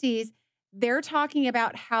 60s. They're talking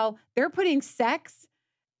about how they're putting sex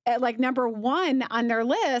at like number 1 on their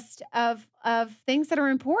list of things that are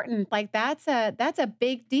important. Like that's a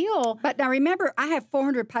big deal. But now remember, I have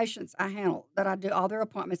 400 patients I handle that I do all their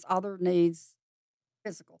appointments, all their needs,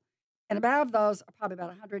 physical. And about those are probably about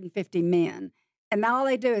 150 men. And all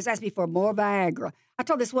they do is ask me for more Viagra. I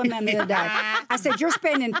told this one man the other day, I said, you're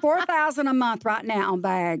spending $4,000 a month right now on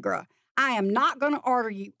Viagra. I am not going to order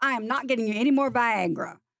you. I am not getting you any more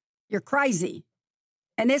Viagra. You're crazy.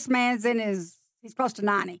 And this man's he's close to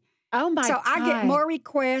 90. Oh, my God. So I get more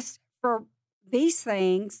requests for these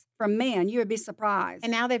things from men. You would be surprised.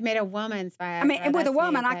 And now they've made a woman's Viagra. I mean, and with a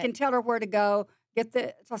woman, I can tell her where to go. Get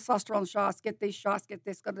the testosterone shots, get these shots, get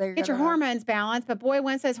this, go there. Get your hormones balanced. But boy,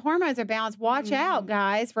 once those hormones are balanced, watch out,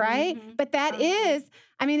 guys, right? Mm-hmm. But that is,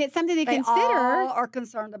 it's something to consider. They all are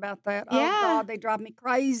concerned about that. Yeah. Oh, God, they drive me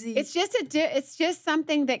crazy. It's just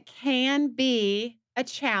something that can be a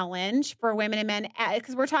challenge for women and men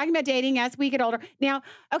because we're talking about dating as we get older. Now,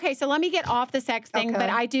 okay, so let me get off the sex thing, but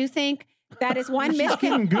I do think that is one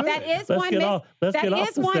misconception. That is one misconception.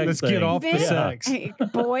 Let's get off the sex.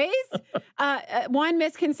 Boys, one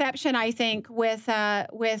misconception I think with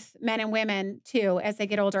men and women too as they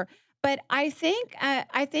get older. But I think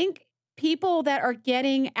people that are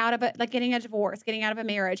getting out of getting a divorce, getting out of a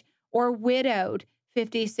marriage, or widowed,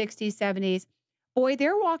 50s, 60s, 70s, boy,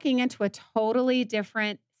 they're walking into a totally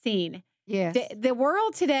different scene. Yes. The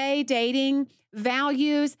world today, dating,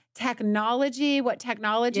 values, technology, what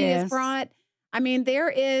technology has brought. I mean, there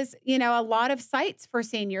is, a lot of sites for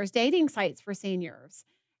seniors, dating sites for seniors.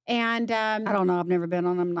 And I don't know. I've never been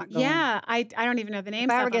on them. I'm not going. Yeah, I don't even know the names.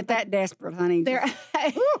 If I ever get that desperate, honey.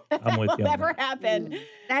 I'm with you. Never happen.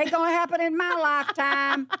 That ain't going to happen in my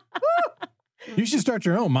lifetime. You should start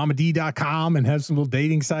your own, MommaDee.com, and have some little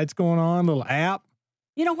dating sites going on, little app.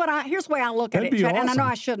 You know what? Here's the way I look at That'd it, be Chad, and I know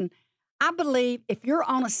awesome. I shouldn't. I believe if you're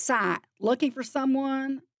on a site looking for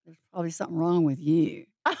someone, there's probably something wrong with you.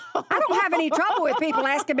 I don't have any trouble with people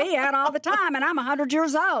asking me out all the time, and I'm 100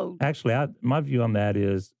 years old. Actually, my view on that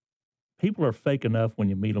is people are fake enough when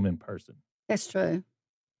you meet them in person. That's true.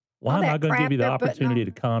 Why All am I that going to crap give you the they're putting opportunity on.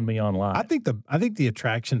 to con me online? I think the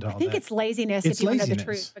attraction to all I think that, it's laziness it's if you want to know laziness. the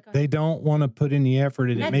truth. Because They don't want to put in the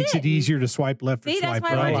effort, and it That's makes it it. easier to swipe left or see, that's swipe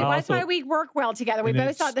why, right. Well, that's why also- we work well together. We And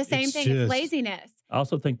both thought the same it's thing. It's just- laziness. I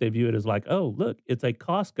also think they view it as like, oh, look, it's a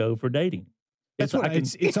Costco for dating. That's what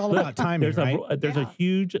it's all look, about timing, There's right? there's Yeah.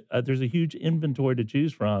 a huge inventory to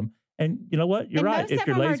choose from, and you know what? You're And right. most If of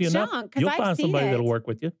you're them are lazy enough, junk, 'cause you'll I've find seen somebody it. that'll work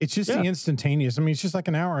with you. It's just Yeah. the instantaneous. I mean, it's just like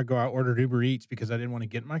an hour ago, I ordered Uber Eats because I didn't want to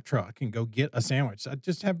get in my truck and go get a sandwich. I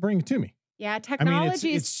just have bring it to me. Yeah, I mean,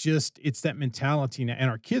 technology. it's that mentality now, and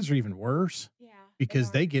our kids are even worse yeah, because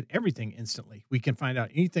are. they get everything instantly. We can find out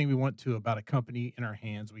anything we want to about a company in our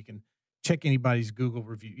hands. We can check anybody's Google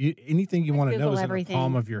review. Anything you I want to know Google is everything. in the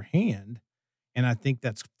palm of your hand. And I think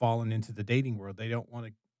that's fallen into the dating world. They don't want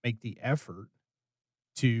to make the effort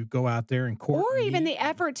to go out there and court, Or and even meet. the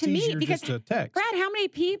effort to It's meet, easier because just to text. Brad, how many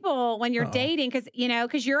people when you're Uh-oh. dating,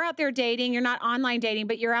 because you're out there dating, you're not online dating,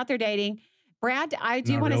 but you're out there dating. Brad, I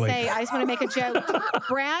do Not want to really. say, I just want to make a joke.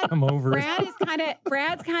 Brad, I'm over it.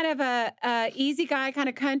 Brad's kind of a easy guy, kind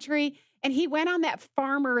of country, and he went on that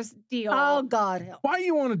farmer's deal. Oh, God help. Why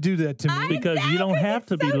you want to do that to me? Because you don't have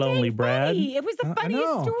to be lonely, Brad. Funny. It was the I funniest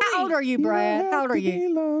know. story. How old are you, Brad? How old are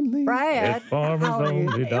you? Brad, At how old are you? It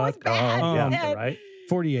was bad. farmersonly.com. Yeah. Right?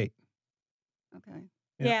 48. Okay.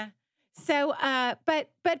 Yeah. So, but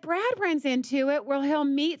Brad runs into it where he'll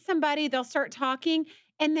meet somebody, they'll start talking,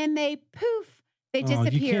 and then they poof, they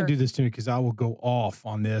disappear. You can't do this to me because I will go off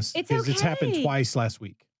on this. It's because it's happened okay. twice last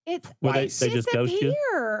week. It's Well, they disappear. just ghost you?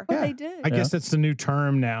 What Yeah. they do? I guess that's the new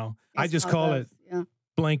term now. I It's just all call those, it Yeah,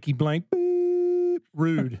 blanky blank boop,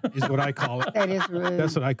 rude is what I call it. that is rude.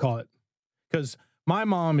 That's what I call it. Because my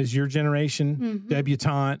mom is your generation, Mhm.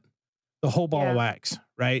 debutante, the whole ball Yeah. of wax,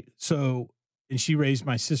 right? So, and she raised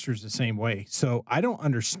my sisters the same way. So I don't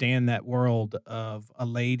understand that world of a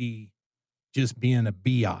lady just being a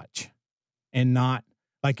biatch and not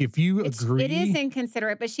like if you agree. It is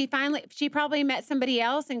inconsiderate, but she probably met somebody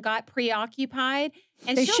else and got preoccupied,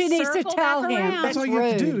 and And she'll she needs to circle tell back him. around. That's all you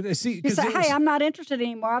have to do. See, You 'cause say, it was- hey, I'm not interested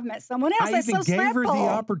anymore. I've met someone else. I That's even so gave her the simple.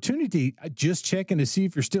 opportunity, just checking to see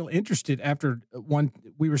if you're still interested after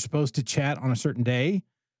we were supposed to chat on a certain day.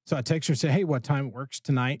 So I text her and said, hey, what time works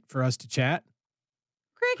tonight for us to chat?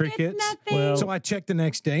 Crickets, nothing. Well, So I checked the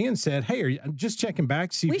next day and said, hey, I'm just checking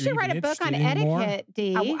back to see we if should you're write even a book on interested anymore. etiquette,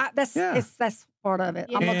 Dee. That's Yeah. that's part of it.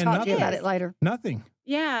 Yeah. I'm going to And talk to you about nothing. it later. Nothing.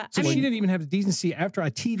 Yeah, So I mean, she didn't even have the decency after I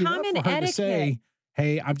teed it up Common for her to say, etiquette.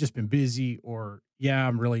 hey, I've just been busy, or yeah,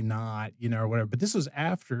 I'm really not, or whatever. But this was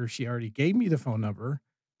after she already gave me the phone number,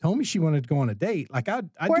 told me she wanted to go on a date. Like I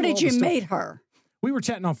Where do all did the you stuff. meet her? We were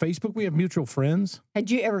chatting on Facebook. We have mutual friends. Had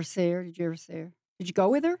you ever see her? Did you go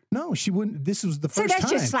with her? No, she wouldn't. This was the See, first that's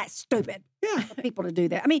time. just like stupid Yeah. for people to do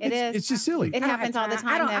that. I mean, It is. It's just silly. It I don't have happens all the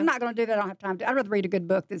time, I'm though. not going to do that. I don't have time to. I'd rather read a good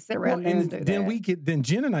book than sit around there and do then that. then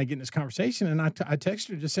Jen and I get in this conversation, and I text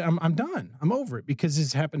her, just say, I'm done. I'm over it, because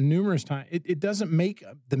it's happened numerous times. It doesn't make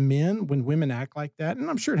the men when women act like that, and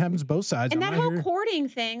I'm sure it happens both sides. And I'm that not whole here- courting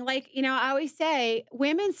thing, like, I always say,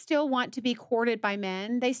 women still want to be courted by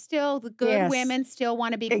men. The good Yes. women still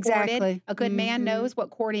want to be courted. Exactly. A good man Mhm. knows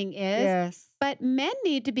what courting is. Yes. But men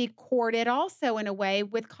need to be courted also in a way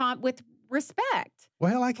with respect.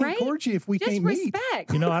 Well, I can't Right? court you if we Just can't meet.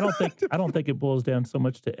 respect. I don't think it boils down so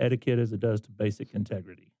much to etiquette as it does to basic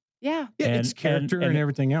integrity. Yeah. Yeah, And- it's character and, and-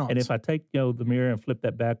 everything else. And if I take the mirror and flip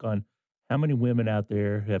that back on how many women out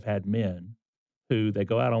there have had men who they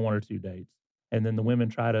go out on one or two dates, and then the women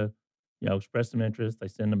try to express some interest, they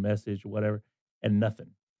send a message or whatever, and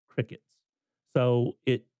nothing, crickets. So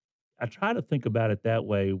I try to think about it that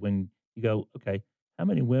way when you go, okay, how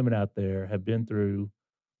many women out there have been through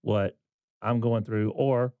what I'm going through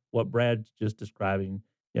or what Brad's just describing,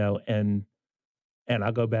 and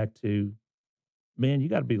I go back to, man, you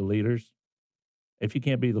got to be the leaders. If you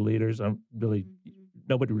can't be the leaders,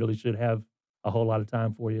 nobody really should have a whole lot of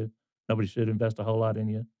time for you. Nobody should invest a whole lot in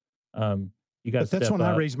you. You got to But that's step when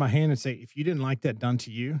up. I raise my hand and say, if you didn't like that done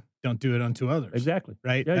to you, don't do it unto others. Exactly.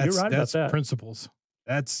 Right? Yeah, you're that's, right about that's that. principles.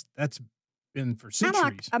 That's been for I centuries.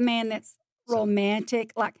 like a man that's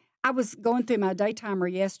romantic. Like I was going through my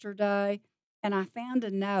daytimer yesterday, and I found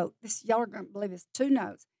a note. Y'all are going to believe this. 2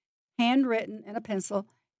 notes, handwritten in a pencil,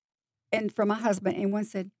 and from my husband. And one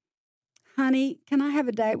said, "Honey, can I have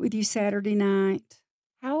a date with you Saturday night?"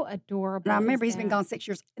 How adorable. And I remember is he's been that? gone 6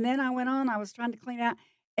 years. And then I went on. I was trying to clean out,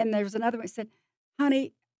 and there was another one that said,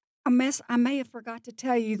 honey, I may have forgot to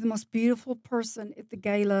tell you the most beautiful person at the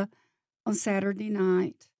gala on Saturday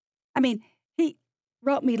night. I mean, he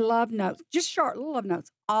wrote me love notes, just short love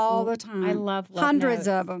notes all the time. I love love hundreds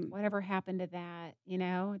notes. of them. Whatever happened to that? You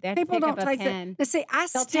know, they have People to pick don't up take a that. pen. Now, see, I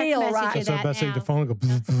They'll still text write. message So that about to say the now. phone will go.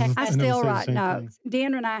 I and it'll still say the write same notes.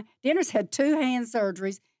 thing. Deanna's had 2 hand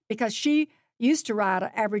surgeries because she used to write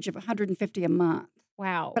an average of 150 a month.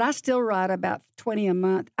 Wow. But I still write about 20 a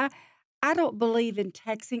month. I don't believe in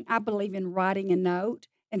texting. I believe in writing a note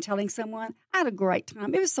and telling someone. I had a great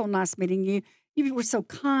time. It was so nice meeting you. You were so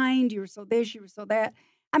kind. You were so this. You were so that.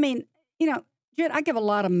 I mean, Jen, I give a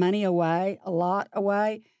lot of money away, like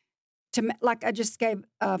I just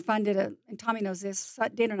funded and Tommy knows this,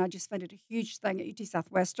 Dana and I just funded a huge thing at UT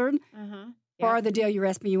Southwestern for the deal you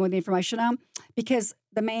asked me you want the information on, because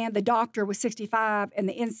the doctor was 65 and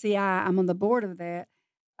the NCI, I'm on the board of that,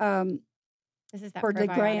 This is that for the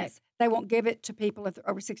probiotic. grants. They won't give it to people if they're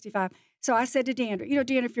over 65. So I said to Deandra,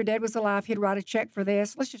 Deandra, if your dad was alive, he'd write a check for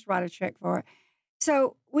this. Let's just write a check for it.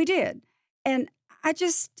 So we did. And I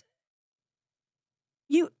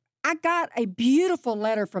got a beautiful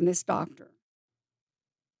letter from this doctor.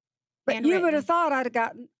 But you would have thought I'd have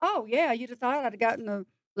gotten, you'd have thought I'd have gotten a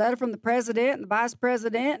letter from the president and the vice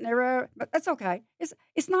president and everyone, but that's okay.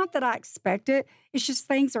 It's not that I expect it. It's just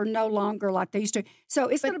things are no longer like they used to. So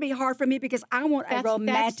it's going to be hard for me because I want a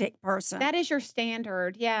romantic person. That is your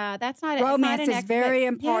standard. Yeah, that's not romance is very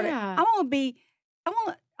important. Yeah. I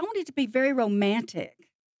want it to be very romantic.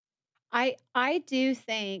 I do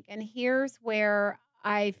think, and here's where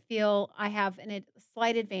I feel I have a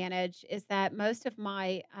slight advantage, is that most of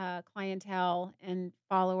my clientele and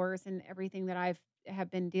followers and everything that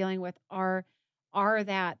have been dealing with are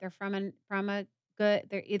that they're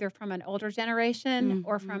they're either from an older generation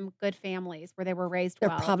or from good families where they were raised They're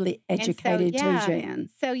well. probably educated too, Jen.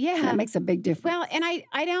 So yeah, that makes a big difference. Well, and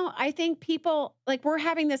I think people, like, we're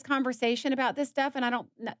having this conversation about this stuff, and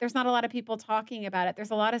there's not a lot of people talking about it.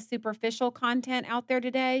 There's a lot of superficial content out there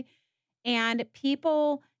today, and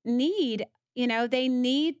people need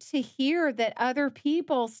to hear that other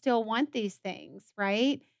people still want these things,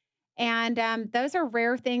 right? And those are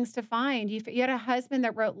rare things to find. You had a husband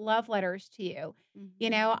that wrote love letters to you.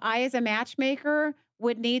 Mm-hmm. I, as a matchmaker,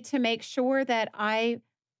 would need to make sure that I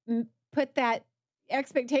put that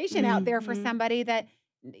expectation out there for somebody that,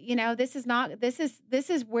 this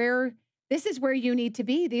is where you need to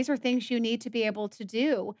be. These are things you need to be able to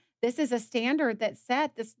do. This is a standard that's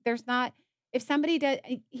set. If somebody does,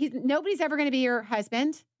 nobody's ever going to be your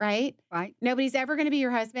husband, right? Right. Nobody's ever going to be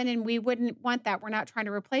your husband, and we wouldn't want that. We're not trying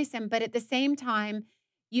to replace him. But at the same time,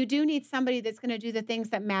 you do need somebody that's going to do the things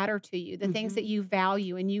that matter to you, the things that you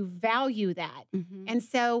value, and you value that. Mm-hmm. And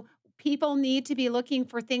so people need to be looking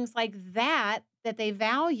for things like that they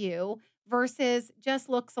value versus just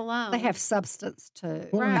looks alone. They have substance too.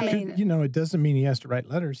 Well, Right. it doesn't mean he has to write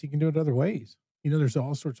letters. He can do it other ways. There's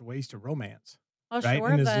all sorts of ways to romance. Well, right? sure,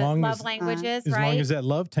 And as but long love as- languages, As right? long as that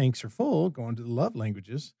love tanks are full, going to the love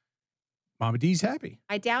languages, Momma Dee's happy.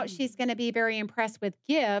 I doubt she's going to be very impressed with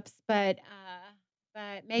gifts, but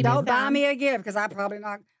maybe Don't buy some. me a gift because I probably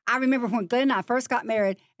not. I remember when Glenn and I first got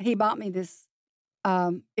married, and he bought me this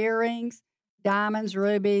earrings, diamonds,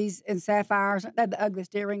 rubies, and sapphires. They're the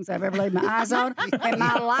ugliest earrings I've ever laid my eyes on in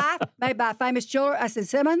my life, made by a famous jeweler. I said,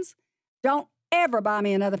 Simmons, don't ever buy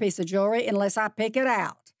me another piece of jewelry unless I pick it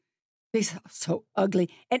out. These are so ugly.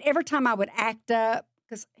 And every time I would act up,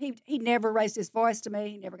 because he never raised his voice to me.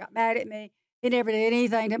 He never got mad at me. He never did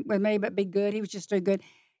anything with me but be good. He was just too good.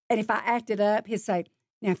 And if I acted up, he'd say,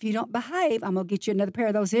 now, if you don't behave, I'm going to get you another pair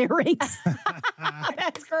of those earrings.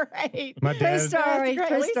 That's great. My dad, True story. That's great. True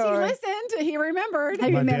At least story. he listened. He remembered.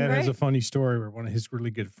 He my remembered. dad has a funny story where one of his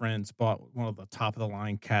really good friends bought one of the top of the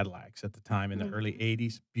line Cadillacs at the time in the early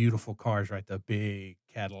 80s. Beautiful cars, right? The big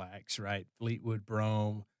Cadillacs, right? Fleetwood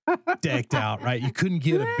Brougham, decked out, right? You couldn't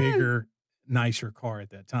get a bigger, nicer car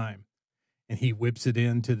at that time. And he whips it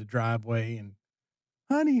into the driveway and,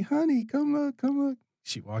 honey, come look.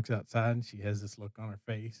 She walks outside and she has this look on her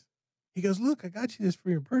face. He goes, look, I got you this for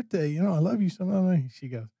your birthday. I love you so much. She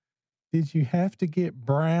goes, did you have to get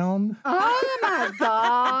brown? Oh, my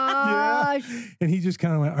gosh. Yeah. And he just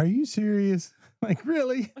kind of went, are you serious? Like,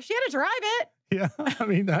 really? Well, she had to drive it. Yeah. I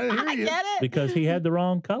mean, I hear I you. get it. Because he had the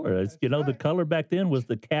wrong color. It's, the color back then was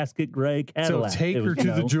the casket gray So Cadillac. take It her was,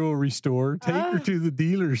 to the jewelry store, take her to the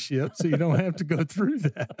dealership so you don't have to go through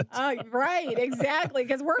that. Right, exactly.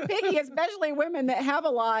 Because we're picky, especially women that have a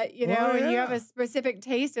lot, Well, and you yeah. have a specific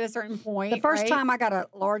taste at a certain point. The first right? time I got a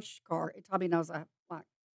large car, Tommy knows I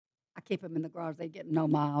keep them in the garage. They get no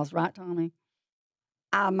miles, right, Tommy?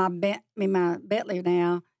 My Bentley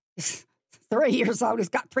now is 3 years old. It's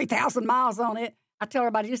got 3,000 miles on it. I tell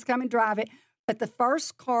everybody, just come and drive it. But the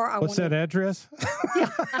first car I What's that address? Yeah,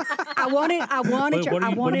 I wanted. What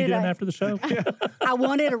are you doing after the show? I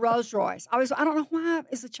wanted a Rolls Royce. I don't know why.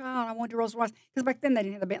 As a child, I wanted a Rolls Royce because back then they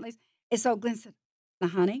didn't have the Bentleys. And so Glenn said, "Now,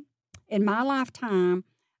 honey, in my lifetime,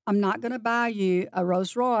 I'm not going to buy you a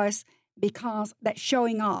Rolls Royce because that's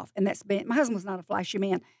showing off." And my husband was not a flashy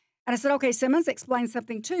man. And I said, "Okay, Simmons, explain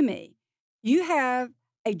something to me. You have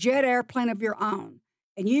a jet airplane of your own.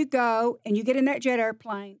 And you go and you get in that jet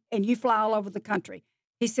airplane and you fly all over the country."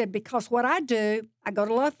 He said, "Because what I do, I go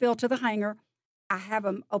to left field to the hangar. I have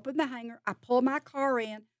them open the hangar. I pull my car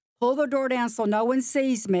in, pull the door down so no one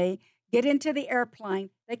sees me, get into the airplane.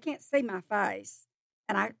 They can't see my face.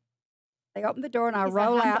 And they open the door and I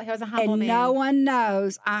roll out. He was a humble and man. No one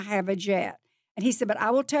knows I have a jet." And he said, "But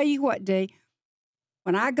I will tell you what, Dee.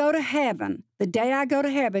 When I go to heaven, the day I go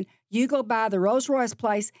to heaven, you go by the Rolls Royce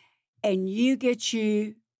place and you get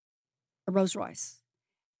you a Rolls Royce."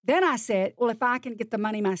 Then I said, "Well, if I can get the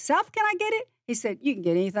money myself, can I get it?" He said, "You can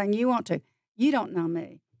get anything you want to. You don't know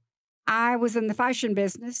me." I was in the fashion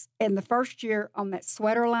business, and the first year on that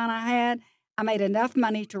sweater line I had, I made enough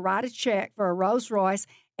money to write a check for a Rolls Royce.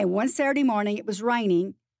 And one Saturday morning, it was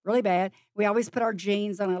raining really bad. We always put our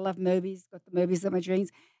jeans on. I love movies, got the movies in my jeans.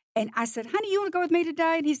 And I said, "Honey, you want to go with me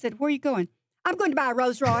today?" And he said, "Where are you going?" "I'm going to buy a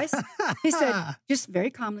Rolls Royce." He said, just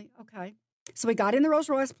very calmly, "Okay." So we got in the Rolls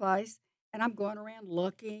Royce place, and I'm going around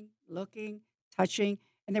looking, touching.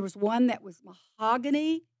 And there was one that was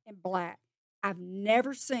mahogany and black. I've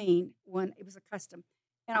never seen one. It was a custom.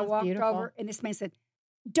 And I walked over, and this man said,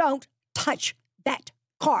 "Don't touch that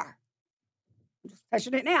car." I'm just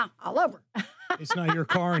touching it now, all over. It's not your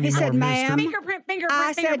car anymore, He said, "Ma'am." Fingerprint.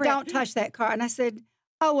 I said, "Don't touch that car." And I said,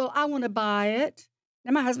 "Oh, well, I want to buy it."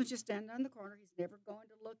 And my husband's just standing in the corner. He's never going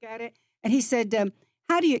to look at it. And he said,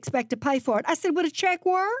 "How do you expect to pay for it?" I said, "Would a check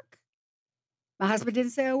work?" My husband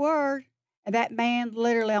didn't say a word. And that man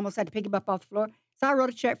literally almost had to pick him up off the floor. So I wrote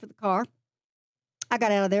a check for the car. I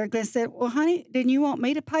got out of there. Glenn said, "Well, honey, didn't you want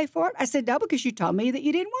me to pay for it?" I said, "No, because you told me that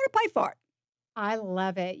you didn't want to pay for it." I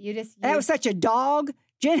love it. That was such a dog.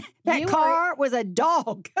 Jen, that car was a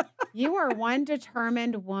dog. You are one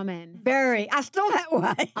determined woman. Very. I still that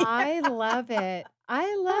way. I love it.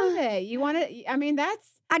 I love it. You want to, I mean, I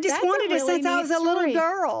just wanted it since I was a little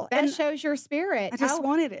girl. That shows your spirit. I just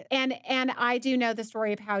wanted it. And I do know the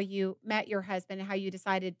story of how you met your husband and how you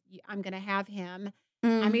decided, I'm going to have him.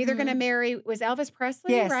 Mm-hmm. I'm either going to marry, was Elvis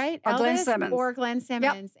Presley, right? Or Elvis Glenn Simmons. Or Glenn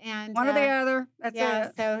Simmons. Yep. And one or the other. That's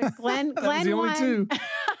it. So Glenn that was the only two.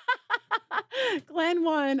 Glenn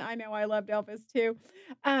won. I know. I loved Elvis too.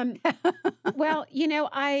 Well,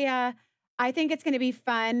 I think it's going to be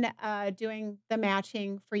fun doing the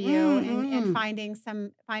matching for you and finding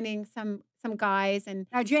some guys. And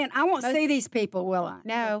now, Jen, I won't see these people, will I?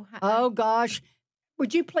 No. Oh gosh,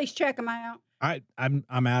 would you please check them out?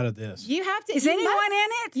 I'm out of this. You have to. Is anyone in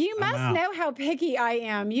it? You must know how picky I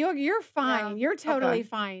am. You're fine. Yeah. You're totally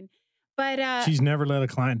fine. But she's never let a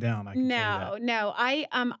client down. I can tell you that. No.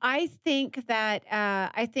 I think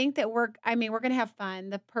that we're going to have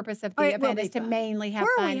fun. The purpose of the event is to mainly have fun.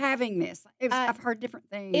 Where are we having this? I've heard different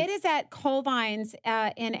things. It is at Colvines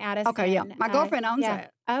in Addison. Okay, yeah. My girlfriend owns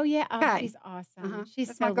that. Oh, yeah. Oh, okay. She's awesome. Uh-huh.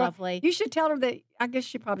 She's so lovely. You should tell her that. I guess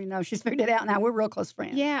she probably knows. She's figured it out now. We're real close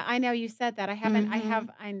friends. Yeah, I know you said that. I haven't.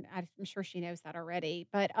 I'm sure she knows that already.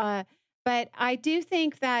 But I do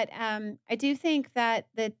think that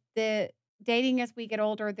the dating as we get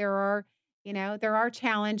older, there are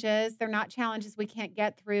challenges. They're not challenges we can't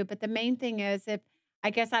get through. But the main thing is, if I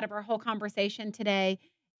guess out of our whole conversation today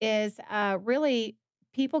is really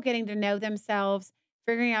people getting to know themselves,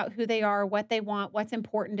 figuring out who they are, what they want, what's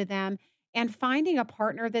important to them, and finding a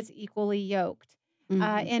partner that's equally yoked.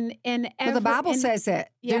 The Bible says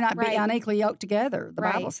that. Do not be unequally yoked together. The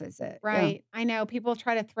Bible says that. Right. Yeah. I know people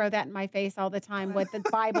try to throw that in my face all the time. What the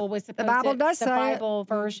Bible was supposed the Bible to does the say Bible it.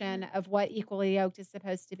 version of what equally yoked is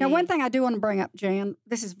supposed to be. Now, one thing I do want to bring up, Jan,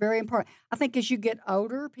 this is very important. I think as you get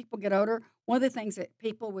older, people get older, one of the things that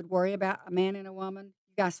people would worry about, a man and a woman,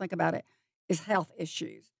 you guys think about it, is health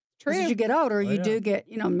issues. True. As you get older, you do get,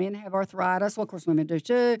 men have arthritis. Well, of course, women do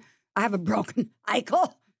too. I have a broken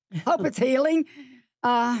ankle. Hope it's healing. So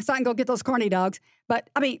I can go get those corny dogs. But,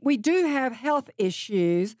 we do have health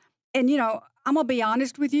issues. And, I'm going to be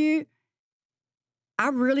honest with you. I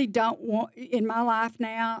really don't want, in my life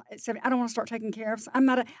now, I don't want to start taking care of.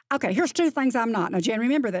 Okay, here's two things I'm not. Now, Jen,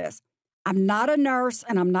 remember this. I'm not a nurse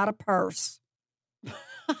and I'm not a purse.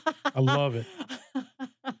 I love it.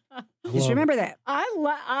 Just remember that.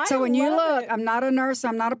 So when you look, I'm not a nurse,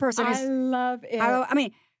 I'm not a person. I love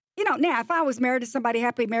it. now if I was married to somebody,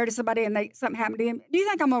 happily married to somebody, and something happened to him, do you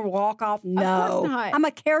think I'm going to walk off? No. Of course not. I'm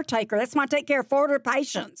a caretaker. That's why I take care of 400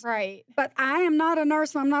 patients. Right. But I am not a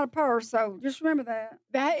nurse and I'm not a purse, so just remember that.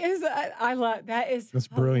 That is, I love, That's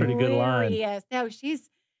brilliant. Pretty good line. Yes. No, she's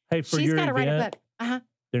For got your to write a event, book.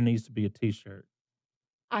 there needs to be a T-shirt.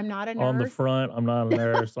 I'm not a nurse. On the front, I'm not a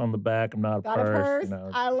nurse. On the back, I'm not a Not a purse.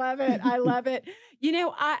 purse. I love it. I love it.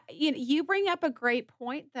 You bring up a great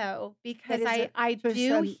point though, because I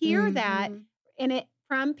do hear that, and it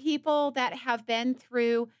from people that have been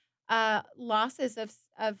through losses of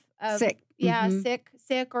sick. Yeah,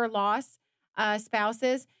 sick or lost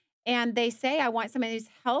spouses, and they say, I want somebody who's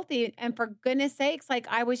healthy. And for goodness sakes, like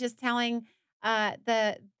I was just telling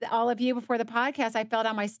all of you before the podcast, I fell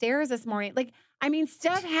down my stairs this morning. Like, I mean,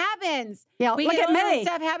 stuff happens. Yeah, look at me.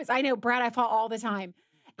 Stuff happens. I know, Brad, I fall all the time.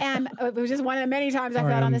 And it was just one of the many times I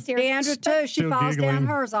fell down the stairs. Deandra, too. She falls down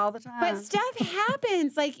hers all the time. But stuff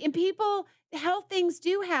happens. Like, and health things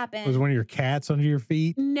do happen. Was one of your cats under your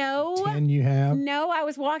feet? No. 10 you have? No, I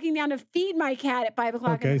was walking down to feed my cat at 5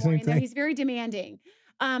 o'clock in the morning. No, he's very demanding.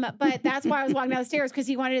 But that's why I was walking down the stairs, because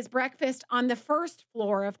he wanted his breakfast on the first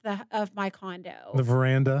floor of my condo. The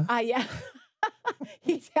veranda? Yeah.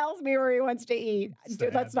 He tells me where he wants to eat.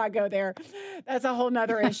 Dude, let's not go there. That's a whole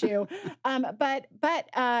nother issue. But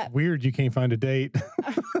weird you can't find a date.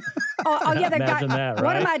 Yeah, they've got that, right?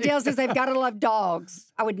 One of my deals is they've got to love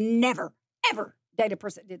dogs. I would never, ever date a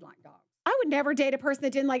person that didn't like dogs. I would never date a person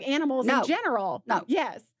that didn't like animals in general. No.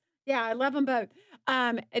 Yes. Yeah, I love them both.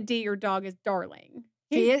 Dee, your dog is darling.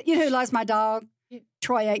 You know who loves my dog?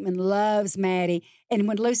 Troy Aikman loves Maddie. And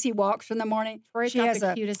when Lucy walks in the morning, Troy's got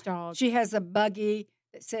the cutest dog. She has a buggy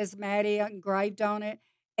that says Maddie engraved on it.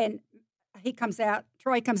 And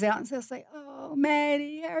Troy comes out and says, oh,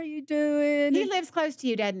 Maddie, how are you doing? He lives close to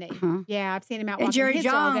you, doesn't he? Uh-huh. Yeah, I've seen him out and walking Jerry his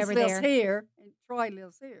Jones dog over lives there. here, and Troy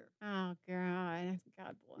lives here. Oh, God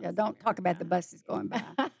bless. Yeah, don't talk about the buses going by.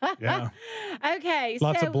 Yeah. Okay.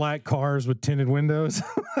 Lots of black cars with tinted windows.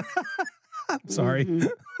 I'm sorry. Mm-hmm.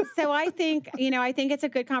 So I think it's a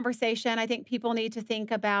good conversation. I think people need to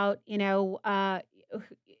think about,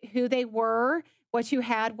 who they were, what you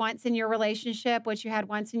had once in your relationship, and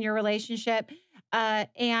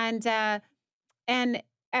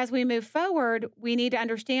as we move forward, we need to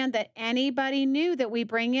understand that anybody new that we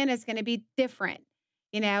bring in is going to be different.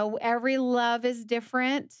 Every love is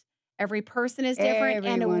different. Every person is different.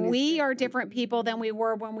 And we are different people than we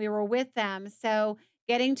were when we were with them. So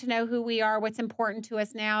getting to know who we are, what's important to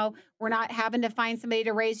us now. We're not having to find somebody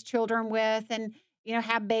to raise children with and,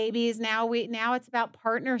 have babies. Now it's about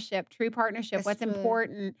partnership, true partnership, That's what's good.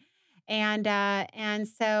 important. And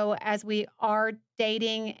so as we are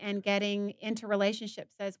dating and getting into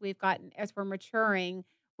relationships, as we're maturing,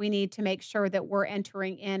 we need to make sure that we're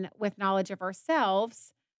entering in with knowledge of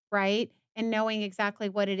ourselves, right? And knowing exactly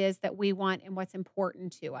what it is that we want and what's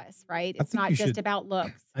important to us, right? It's not just about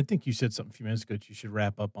looks. I think you said something a few minutes ago that you should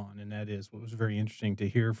wrap up on, and that is what was very interesting to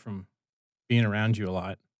hear from being around you a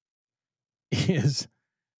lot is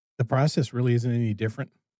the process really isn't any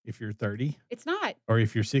different if you're 30. It's not. Or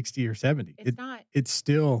if you're 60 or 70. It's not. It's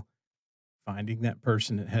still finding that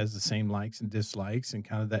person that has the same likes and dislikes and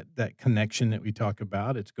kind of that connection that we talk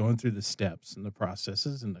about. It's going through the steps and the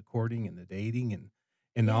processes and the courting and the dating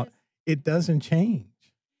and all. It doesn't change.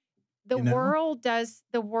 The world does.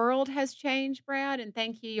 The world has changed, Brad, and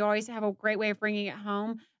thank you. You always have a great way of bringing it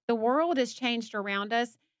home. The world has changed around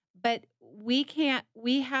us, but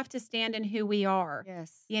we have to stand in who we are.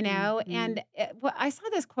 Yes. Mm-hmm. And I saw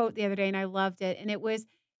this quote the other day and I loved it. And it was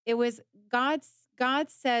God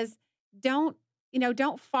says, don't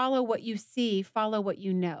follow what you see, follow what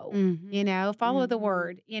you know. Mm-hmm. Follow the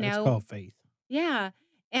word, It's called faith. Yeah.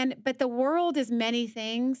 But the world is many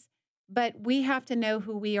things, but we have to know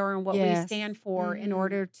who we are and what we stand for in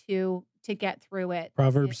order to get through it.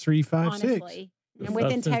 Proverbs 3:5, honestly, 6. And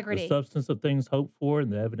with integrity. The substance of things hoped for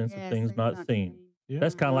and the evidence of things not seen. Yeah.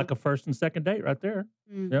 That's kind of like a first and second date right there.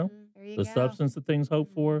 Mm-hmm. There you go. Substance of things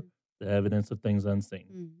hoped for, the evidence of things unseen.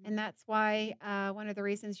 Mm-hmm. And that's why one of the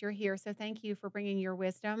reasons you're here. So thank you for bringing your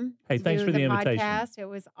wisdom. Hey, thanks for the invitation. Podcast. It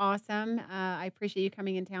was awesome. I appreciate you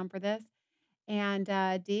coming in town for this. And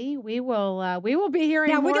Dee, we will be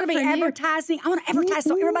hearing. Now more we're going to be advertising. I want to advertise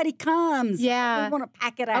so everybody comes. Yeah, we want to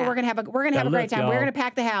pack it out. Oh, we're gonna have a great time. We're gonna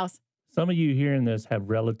pack the house. Some of you hearing this have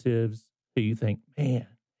relatives who you think, man,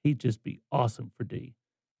 he'd just be awesome for Dee.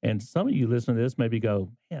 And some of you listening to this maybe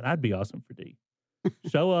go, man, I'd be awesome for Dee.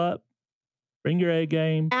 Show up, bring your A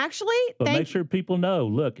game. Actually, but make sure people know,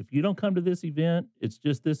 look, if you don't come to this event, it's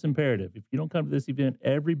just this imperative. If you don't come to this event,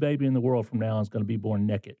 every baby in the world from now on is going to be born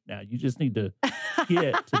naked. Now, you just need to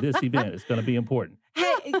get to this event. It's going to be important.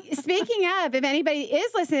 Hey, speaking of, if anybody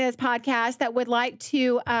is listening to this podcast that would like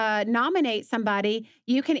to nominate somebody,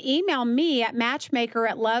 you can email me at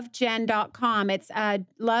matchmaker@lovejenn.com. It's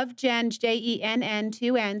lovejenn, JENN,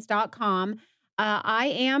 2 N's.com. I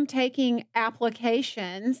am taking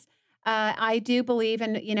applications. I do believe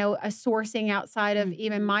in, a sourcing outside of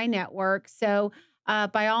even my network. So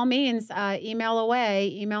by all means, email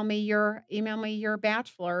away. Email me your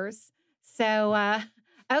bachelors. So,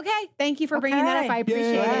 okay. Thank you for bringing that up. I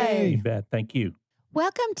appreciate it. You bet. Thank you.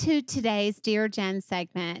 Welcome to today's Dear Jenn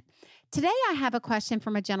segment. Today, I have a question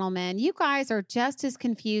from a gentleman. You guys are just as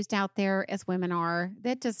confused out there as women are.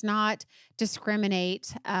 That does not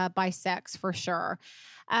discriminate by sex for sure.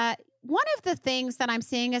 One of the things that I'm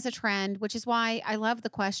seeing as a trend, which is why I love the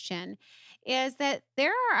question, is that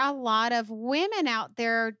there are a lot of women out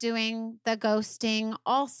there doing the ghosting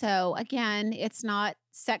also. Again, it's not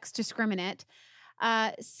sex discriminate.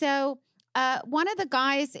 So one of the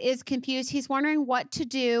guys is confused. He's wondering what to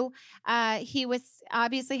do. He was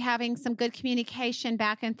obviously having some good communication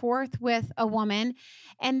back and forth with a woman,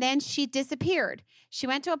 and then she disappeared. She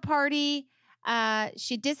went to a party.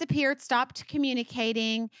 She disappeared, stopped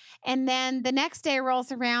communicating. And then the next day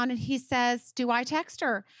rolls around and he says, do I text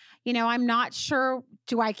her? I'm not sure.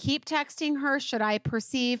 Do I keep texting her? Should I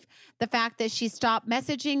perceive the fact that she stopped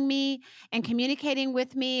messaging me and communicating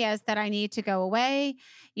with me as that I need to go away?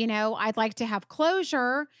 I'd like to have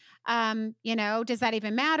closure. Does that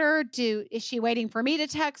even matter? Is she waiting for me to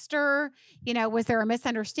text her? Was there a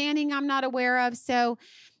misunderstanding I'm not aware of? So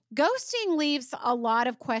ghosting leaves a lot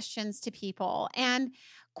of questions to people. And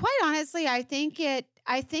quite honestly, I think it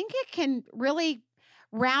can really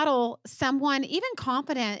rattle someone, even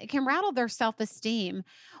confident. It can rattle their self-esteem.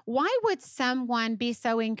 Why would someone be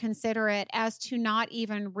so inconsiderate as to not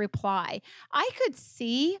even reply? I could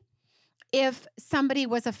see if somebody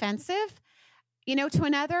was offensive, to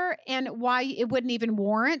another, and why it wouldn't even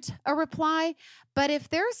warrant a reply. But if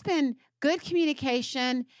there's been good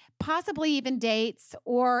communication, possibly even dates,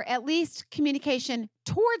 or at least communication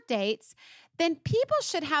toward dates, then people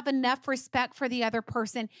should have enough respect for the other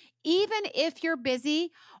person, even if you're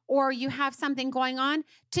busy or you have something going on,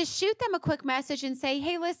 to shoot them a quick message and say,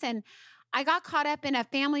 hey, listen, I got caught up in a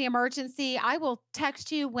family emergency. I will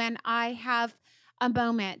text you when I have a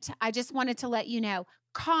moment. I just wanted to let you know.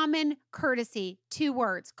 Common courtesy, 2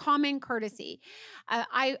 words, common courtesy.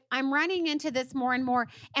 I'm running into this more and more,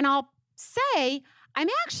 and I'll say I'm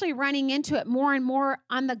actually running into it more and more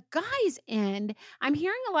on the guys' end. I'm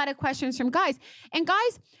hearing a lot of questions from guys and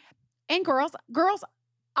girls.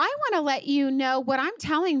 I want to let you know what I'm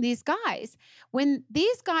telling these guys. When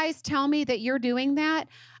these guys tell me that you're doing that,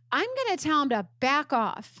 I'm going to tell them to back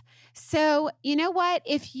off. So you know what?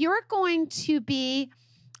 If you're going to be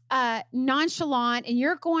nonchalant and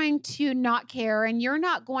you're going to not care and you're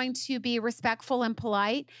not going to be respectful and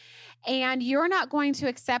polite and you're not going to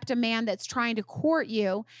accept a man that's trying to court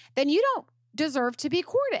you, then you don't deserve to be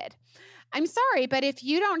courted. I'm sorry, but if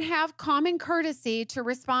you don't have common courtesy to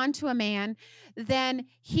respond to a man, then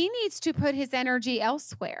he needs to put his energy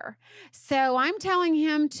elsewhere. So I'm telling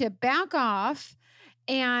him to back off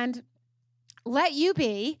and let you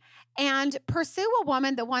be and pursue a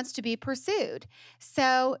woman that wants to be pursued.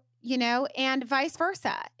 So, and vice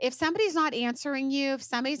versa. If somebody's not answering you, if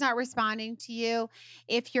somebody's not responding to you,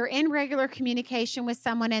 if you're in regular communication with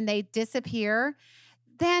someone and they disappear,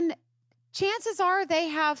 then chances are they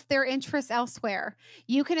have their interests elsewhere.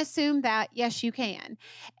 You can assume that, yes, you can.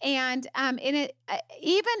 And even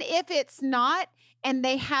if it's not, and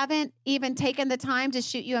they haven't even taken the time to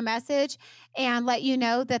shoot you a message and let you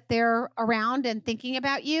know that they're around and thinking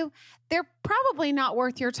about you, they're probably not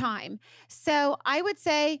worth your time. So I would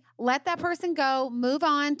say let that person go, move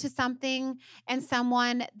on to something and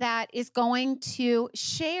someone that is going to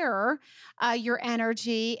share your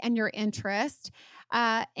energy and your interest.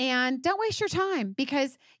 And don't waste your time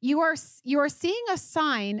because you are seeing a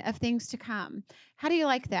sign of things to come. How do you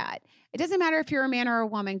like that? It doesn't matter if you're a man or a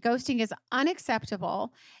woman. Ghosting is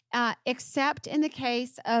unacceptable, except in the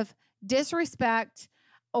case of disrespect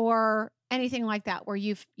or anything like that, where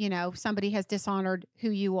somebody has dishonored who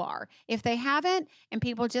you are. If they haven't, and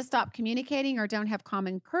people just stop communicating or don't have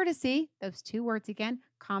common courtesy, those 2 words again,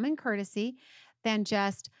 common courtesy, then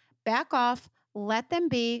just back off, let them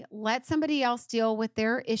be, let somebody else deal with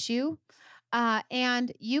their issue.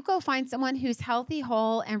 And you go find someone who's healthy,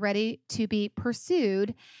 whole, and ready to be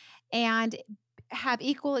pursued and have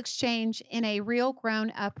equal exchange in a real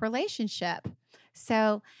grown-up relationship.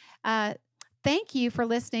 So Thank you for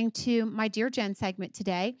listening to my Dear Jenn segment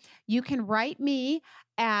today. You can write me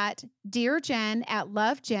at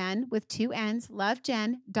dearjen@lovejen with 2 N's,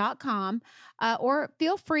 lovejen.com, or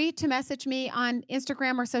feel free to message me on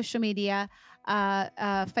Instagram or social media,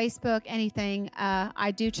 Facebook, anything.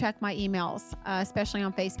 I do check my emails, especially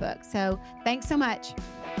on Facebook. So thanks so much.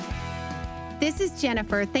 This is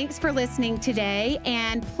Jennifer. Thanks for listening today,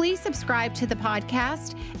 and please subscribe to the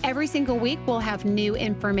podcast. Every single week we'll have new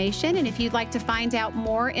information, and if you'd like to find out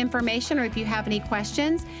more information or if you have any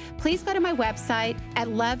questions, please go to my website at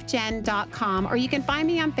lovejen.com, or you can find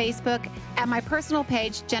me on Facebook at my personal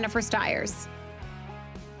page, Jennifer Stiers.